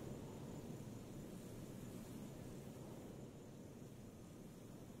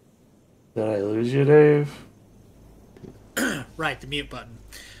 Did I lose you, Dave? Right, the mute button.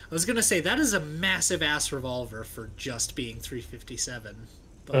 I was gonna say that is a massive ass revolver for just being 357.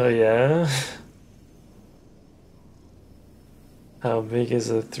 But Oh yeah? How big is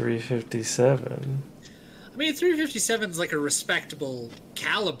a 357? I mean, 357 is like a respectable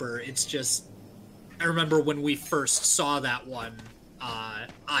caliber. It's just, I remember when we first saw that one,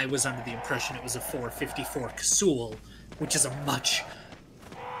 I was under the impression it was a 454 Casull, which is a much,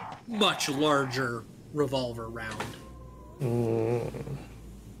 much larger revolver round.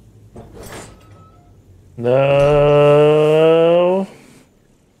 No.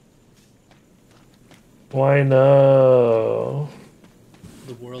 Why no?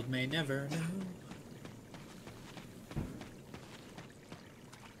 The world may never know.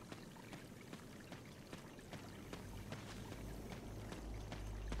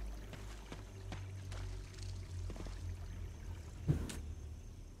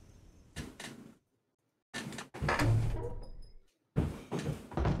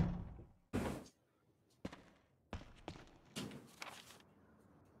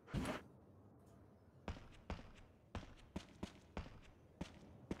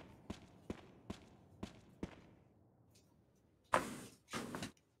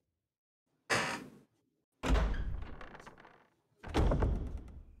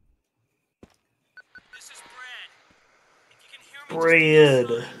 Bread.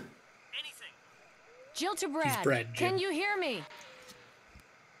 Jill to Brad. Brad, Jim. Can you hear me?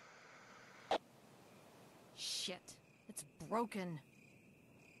 Shit. It's broken.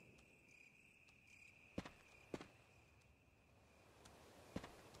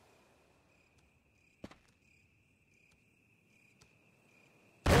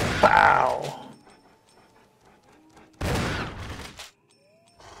 Pow.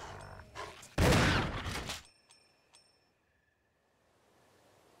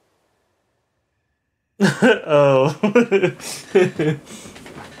 Oh.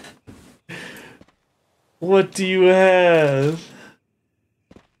 What do you have?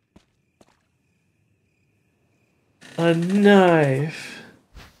 A knife.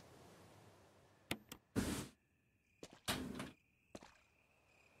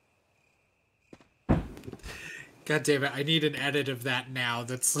 God damn it, I need an edit of that now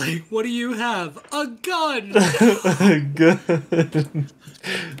that's like, what do you have? A gun! Good.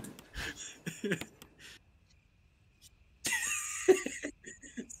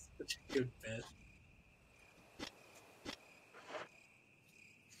 Such a good bit.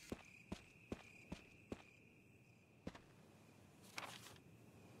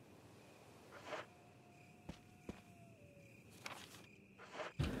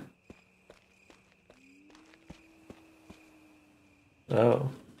 Oh.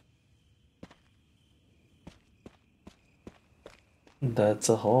 That's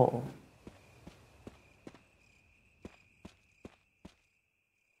a hole.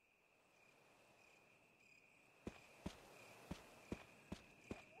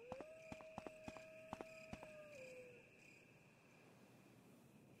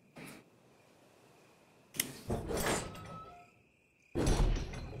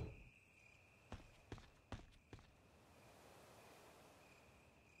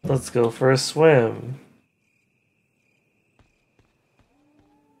 Let's go for a swim.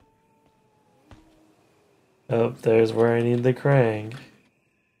 Oh, there's where I need the crank.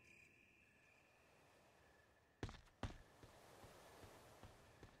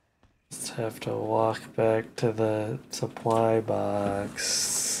 Just have to walk back to the supply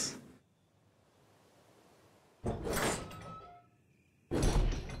box.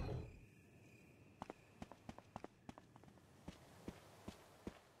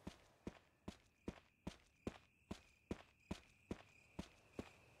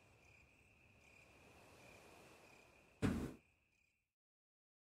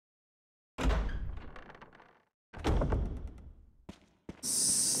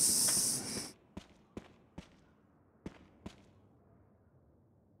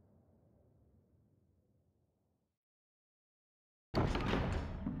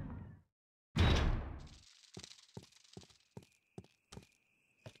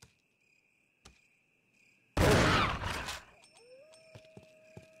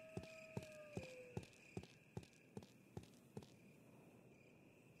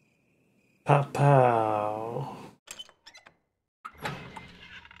 Pow pow.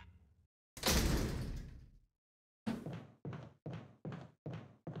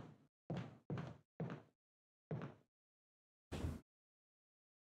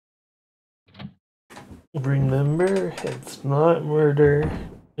 Remember, it's not murder,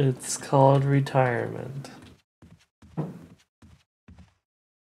 it's called retirement.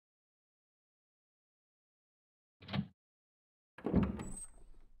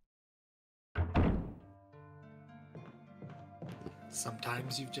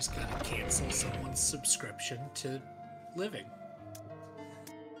 Sometimes you've just got to cancel someone's subscription to living.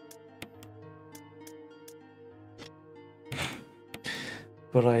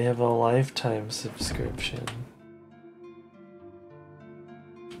 But I have a lifetime subscription.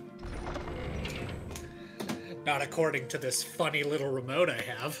 Not according to this funny little remote I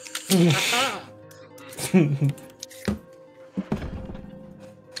have.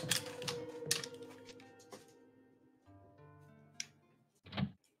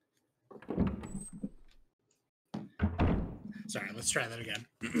 Sorry, let's try that again.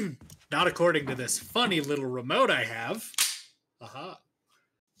 Not according to this funny little remote I have. Aha.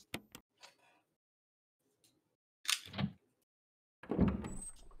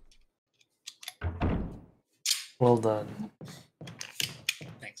 Well done.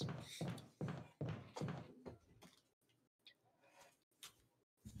 Thanks.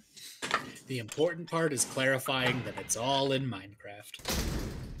 The important part is clarifying that it's all in Minecraft.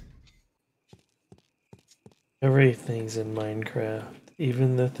 Everything's in Minecraft,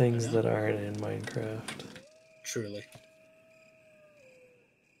 even the things Yeah. that aren't in Minecraft. Truly.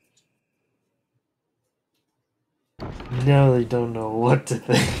 Now they don't know what to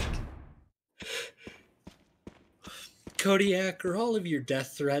think. Kodiak, are all of your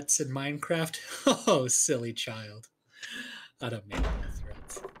death threats in Minecraft? Oh, silly child. I don't make death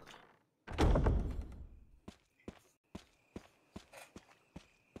threats.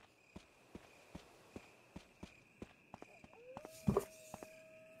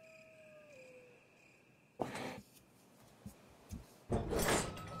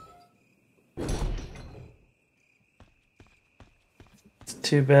 It's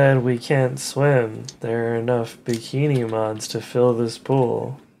too bad we can't swim. There are enough bikini mods to fill this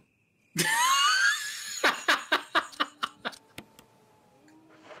pool.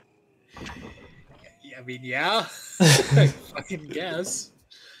 I mean, yeah. I fucking guess.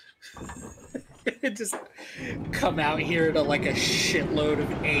 Just come out here to like a shitload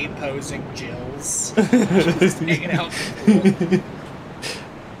of A-posing Jills. Just hanging out in the pool.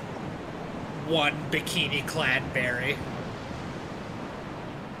 One bikini-clad Barry.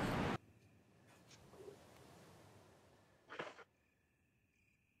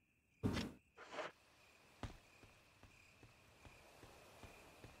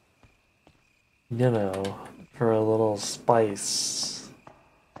 You know, for a little spice.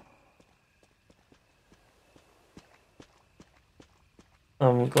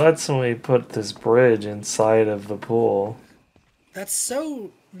 I'm glad somebody put this bridge inside of the pool. That's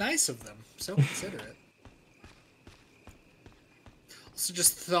so nice of them. So considerate. Also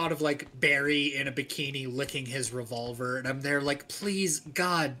just thought of like Barry in a bikini licking his revolver, and I'm there like, please,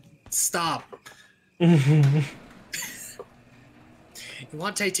 God, stop. You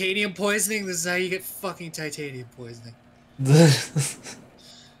want titanium poisoning? This is how you get fucking titanium poisoning.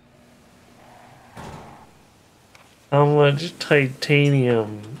 How much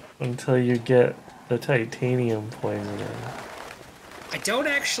titanium until you get the titanium poisoning? I don't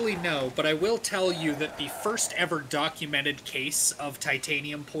actually know, but I will tell you that the first ever documented case of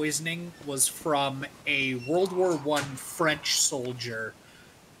titanium poisoning was from a World War I French soldier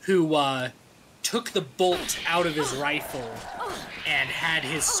who took the bolt out of his rifle and had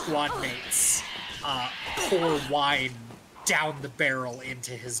his squad mates pour wine down the barrel into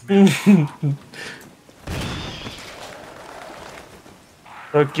his mouth.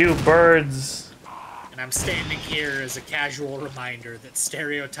 Look, you birds! And I'm standing here as a casual reminder that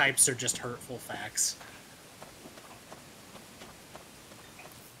stereotypes are just hurtful facts.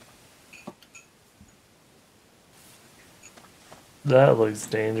 That looks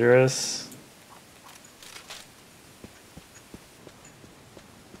dangerous.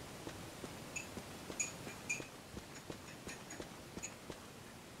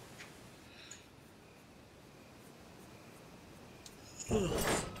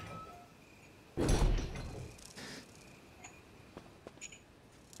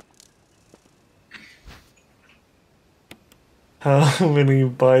 How many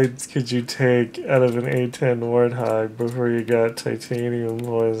bites could you take out of an A10 Warthog before you got titanium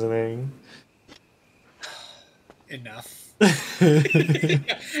poisoning? Enough.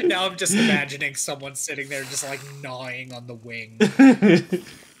 Now I'm just imagining someone sitting there just like gnawing on the wing.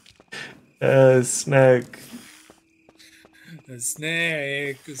 Snack. A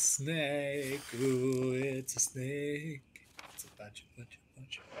snake, ooh, it's a snake. It's a bunch.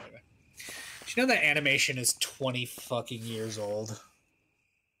 Anyway. Do you know that animation is 20 fucking years old?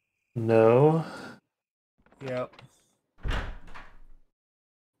 No. Yep.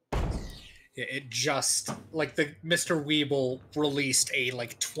 Yeah, it just, like, the Mr. Weeble released a,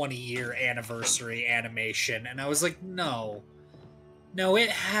 like, 20-year anniversary animation, and I was like, no. No, it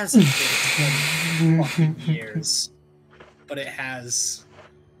hasn't been 20 fucking years. But it has.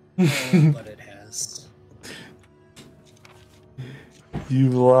 Oh, but it has. You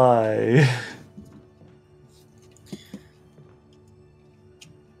lie.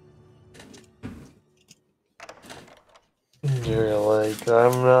 You're like,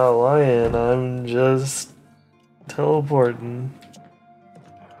 I'm not lying, I'm just teleporting.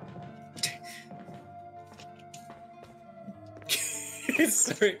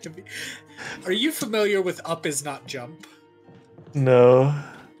 Sorry to be. Are you familiar with Up Is Not Jump? No.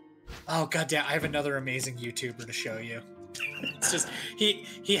 Oh goddamn! I have another amazing YouTuber to show you. It's just he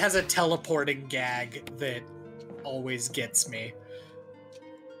has a teleporting gag that always gets me.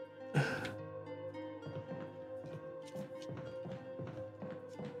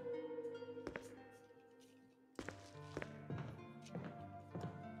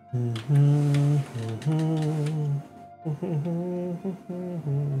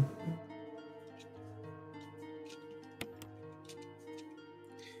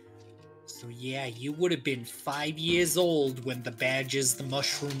 So yeah, you would have been 5 years old when the badges, the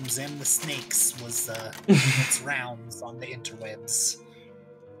mushrooms, and the snakes was its rounds on the interwebs.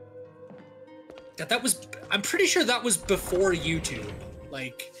 That was, I'm pretty sure that was before YouTube.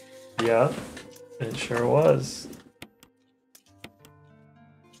 Like, Yeah, it sure was.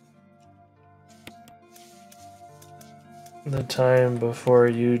 The time before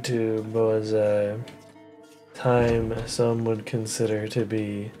YouTube was a time some would consider to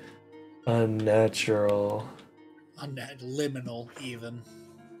be unnatural. liminal even.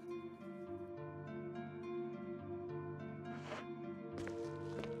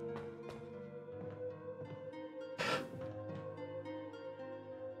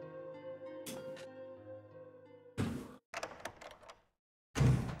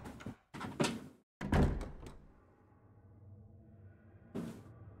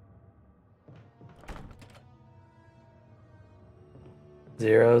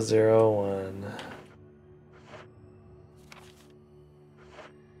 001.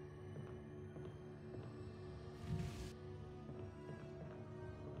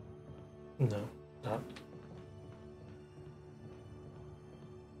 No, not.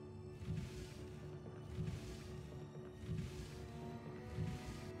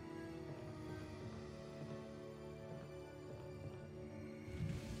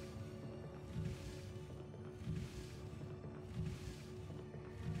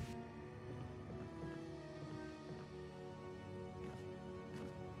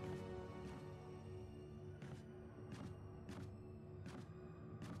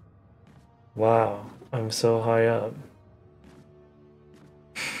 Wow, I'm so high up.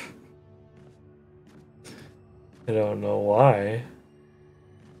 I don't know why,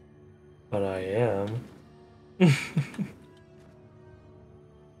 but I am.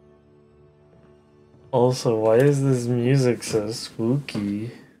 Also, why is this music so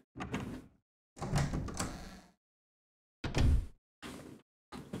spooky?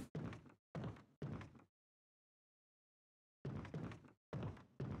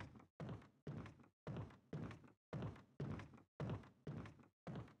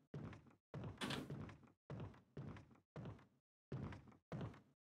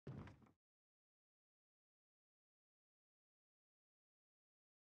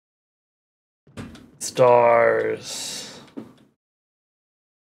 Stars.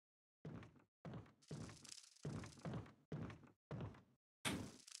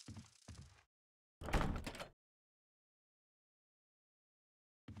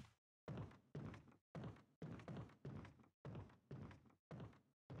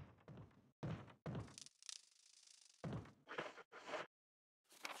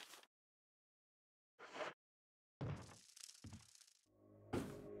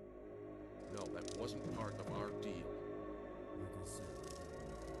 No, that wasn't part of our deal.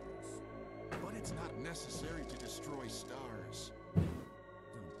 But it's not necessary to destroy stars.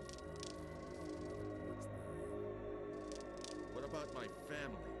 What about my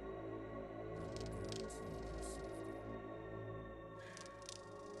family?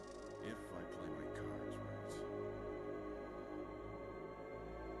 If I play my cards right.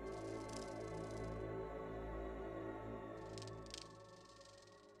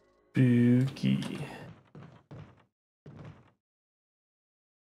 Spooky.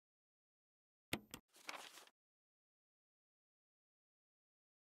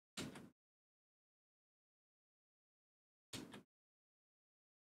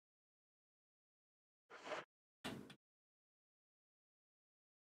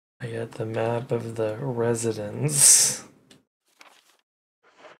 I got the map of the residence.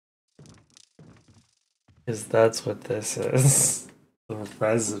 Because that's what this is. The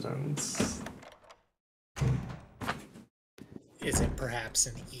residence. Is it perhaps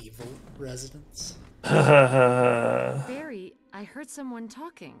an evil residence? Barry, I heard someone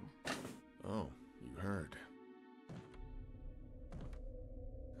talking. Oh, you heard.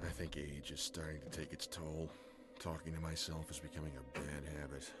 I think age is starting to take its toll. Talking to myself is becoming a bad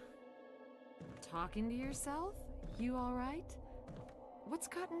habit. Talking to yourself? You all right? What's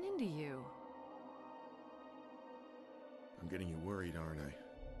gotten into you? I'm getting you worried, aren't I?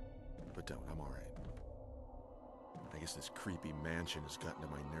 But don't, I'm alright. I guess this creepy mansion has gotten to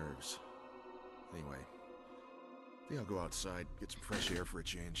my nerves. Anyway, I think I'll go outside, get some fresh air for a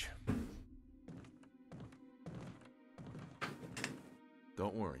change.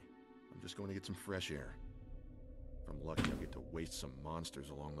 Don't worry, I'm just going to get some fresh air. If I'm lucky, I'll get to waste some monsters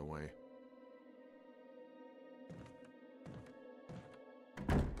along the way.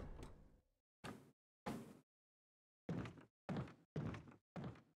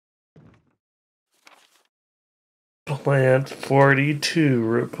 Plant 42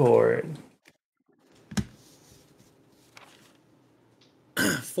 report.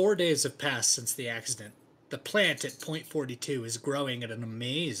 4 days have passed since the accident. The plant at point 42 is growing at an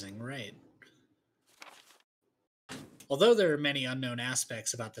amazing rate. Although there are many unknown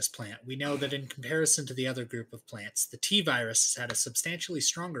aspects about this plant, we know that in comparison to the other group of plants, the T virus has had a substantially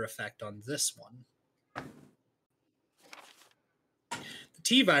stronger effect on this one. The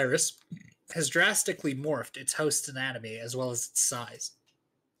T virus has drastically morphed its host's anatomy as well as its size.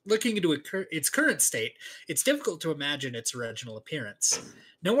 Looking into its current state, it's difficult to imagine its original appearance.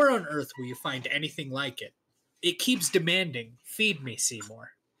 Nowhere on Earth will you find anything like it. It keeps demanding, "Feed me,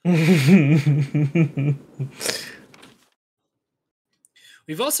 Seymour."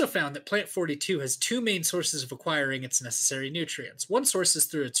 We've also found that Plant 42 has two main sources of acquiring its necessary nutrients. One source is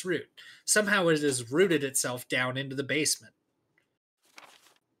through its root. Somehow it has rooted itself down into the basement.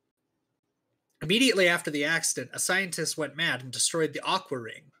 Immediately after the accident, a scientist went mad and destroyed the aqua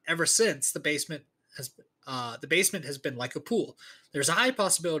ring. Ever since, the basement has been like a pool. There's a high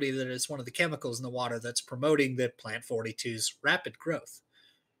possibility that it's one of the chemicals in the water that's promoting the Plant 42's rapid growth.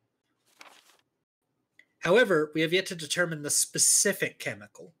 However, we have yet to determine the specific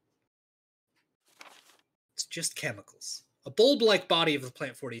chemical. It's just chemicals. A bulb-like body of the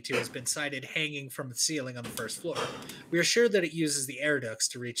Plant 42 has been sighted hanging from the ceiling on the first floor. We are sure that it uses the air ducts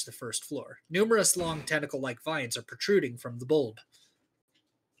to reach the first floor. Numerous long tentacle-like vines are protruding from the bulb.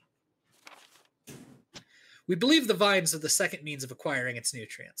 We believe the vines are the second means of acquiring its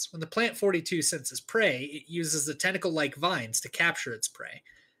nutrients. When the Plant 42 senses prey, it uses the tentacle-like vines to capture its prey.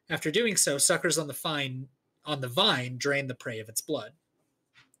 After doing so, suckers on the vine drain the prey of its blood.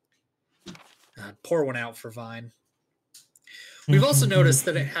 Pour one out for Vine. We've also noticed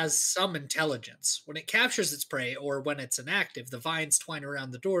that it has some intelligence. When it captures its prey, or when it's inactive, the vines twine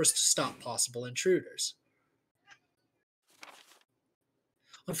around the doors to stop possible intruders.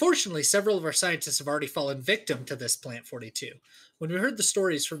 Unfortunately, several of our scientists have already fallen victim to this Plant 42. When we heard the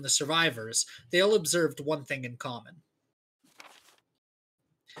stories from the survivors, they all observed one thing in common.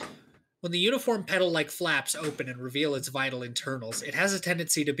 When the uniform petal-like flaps open and reveal its vital internals, it has a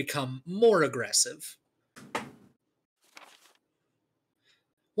tendency to become more aggressive.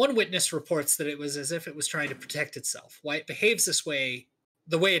 One witness reports that it was as if it was trying to protect itself. Why it behaves this way,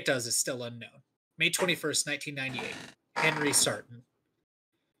 the way it does, is still unknown. May 21st, 1998. Henry Sarton.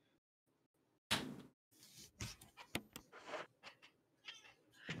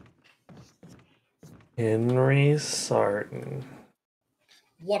 Henry Sarton.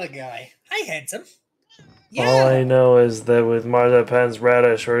 What a guy. Hi, handsome. Yeah. All I know is that with Marzipan's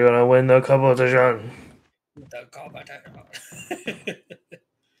radish, we're gonna win the competition. The competition.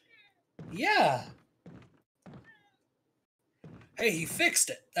 Yeah. Hey, he fixed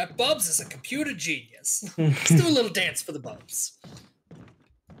it. That Bubs is a computer genius. Let's do a little dance for the Bubs.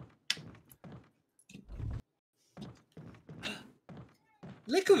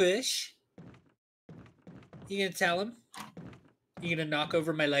 Licorice. You gonna tell him? You gonna knock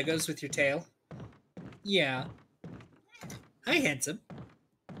over my Legos with your tail? Yeah. Hi, handsome.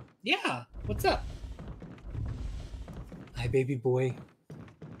 Yeah. What's up? Hi, baby boy.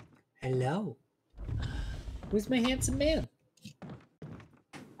 Hello. Who's my handsome man?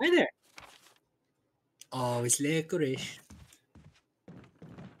 Hi there. Oh, it's Licorice.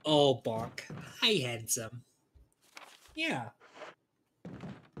 Oh, Bonk. Hi, handsome. Yeah.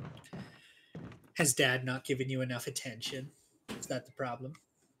 Has Dad not given you enough attention? Is that the problem?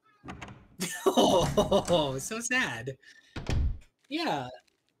 Oh, so sad. Yeah.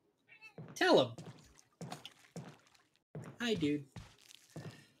 Tell him. Hi, dude.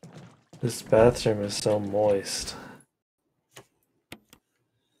 This bathroom is so moist.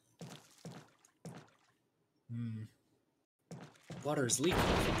 Water is leaking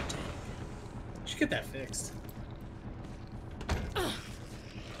from the tank. Should get that fixed.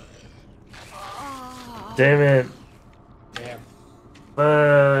 Damn it. Damn. Fuck.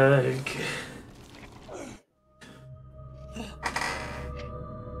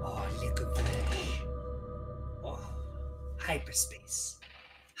 Oh, licorice. Oh, hyperspace.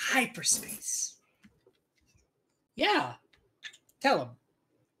 Hyperspace. Yeah. Tell him.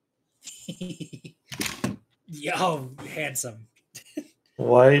 Yo, handsome.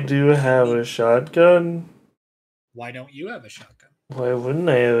 Why do you have a shotgun? Why don't you have a shotgun? Why wouldn't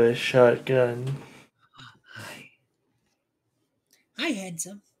I have a shotgun? Hi. Hi,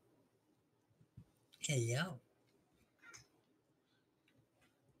 handsome. Hello.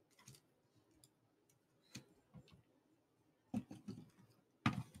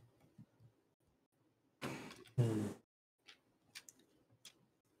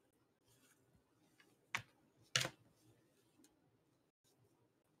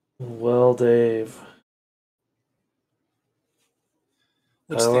 Well, Dave.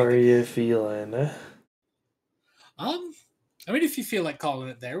 How are you feeling? I mean, if you feel like calling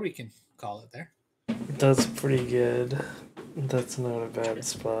it there, we can call it there. That's pretty good. That's not a bad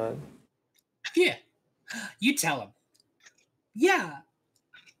spot. Yeah. You tell him. Yeah.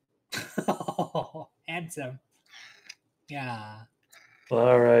 Oh, handsome. Yeah.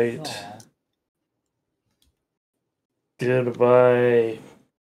 All right. Aww. Goodbye,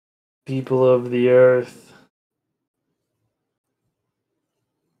 people of the earth.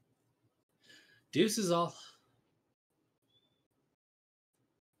 Deuces all.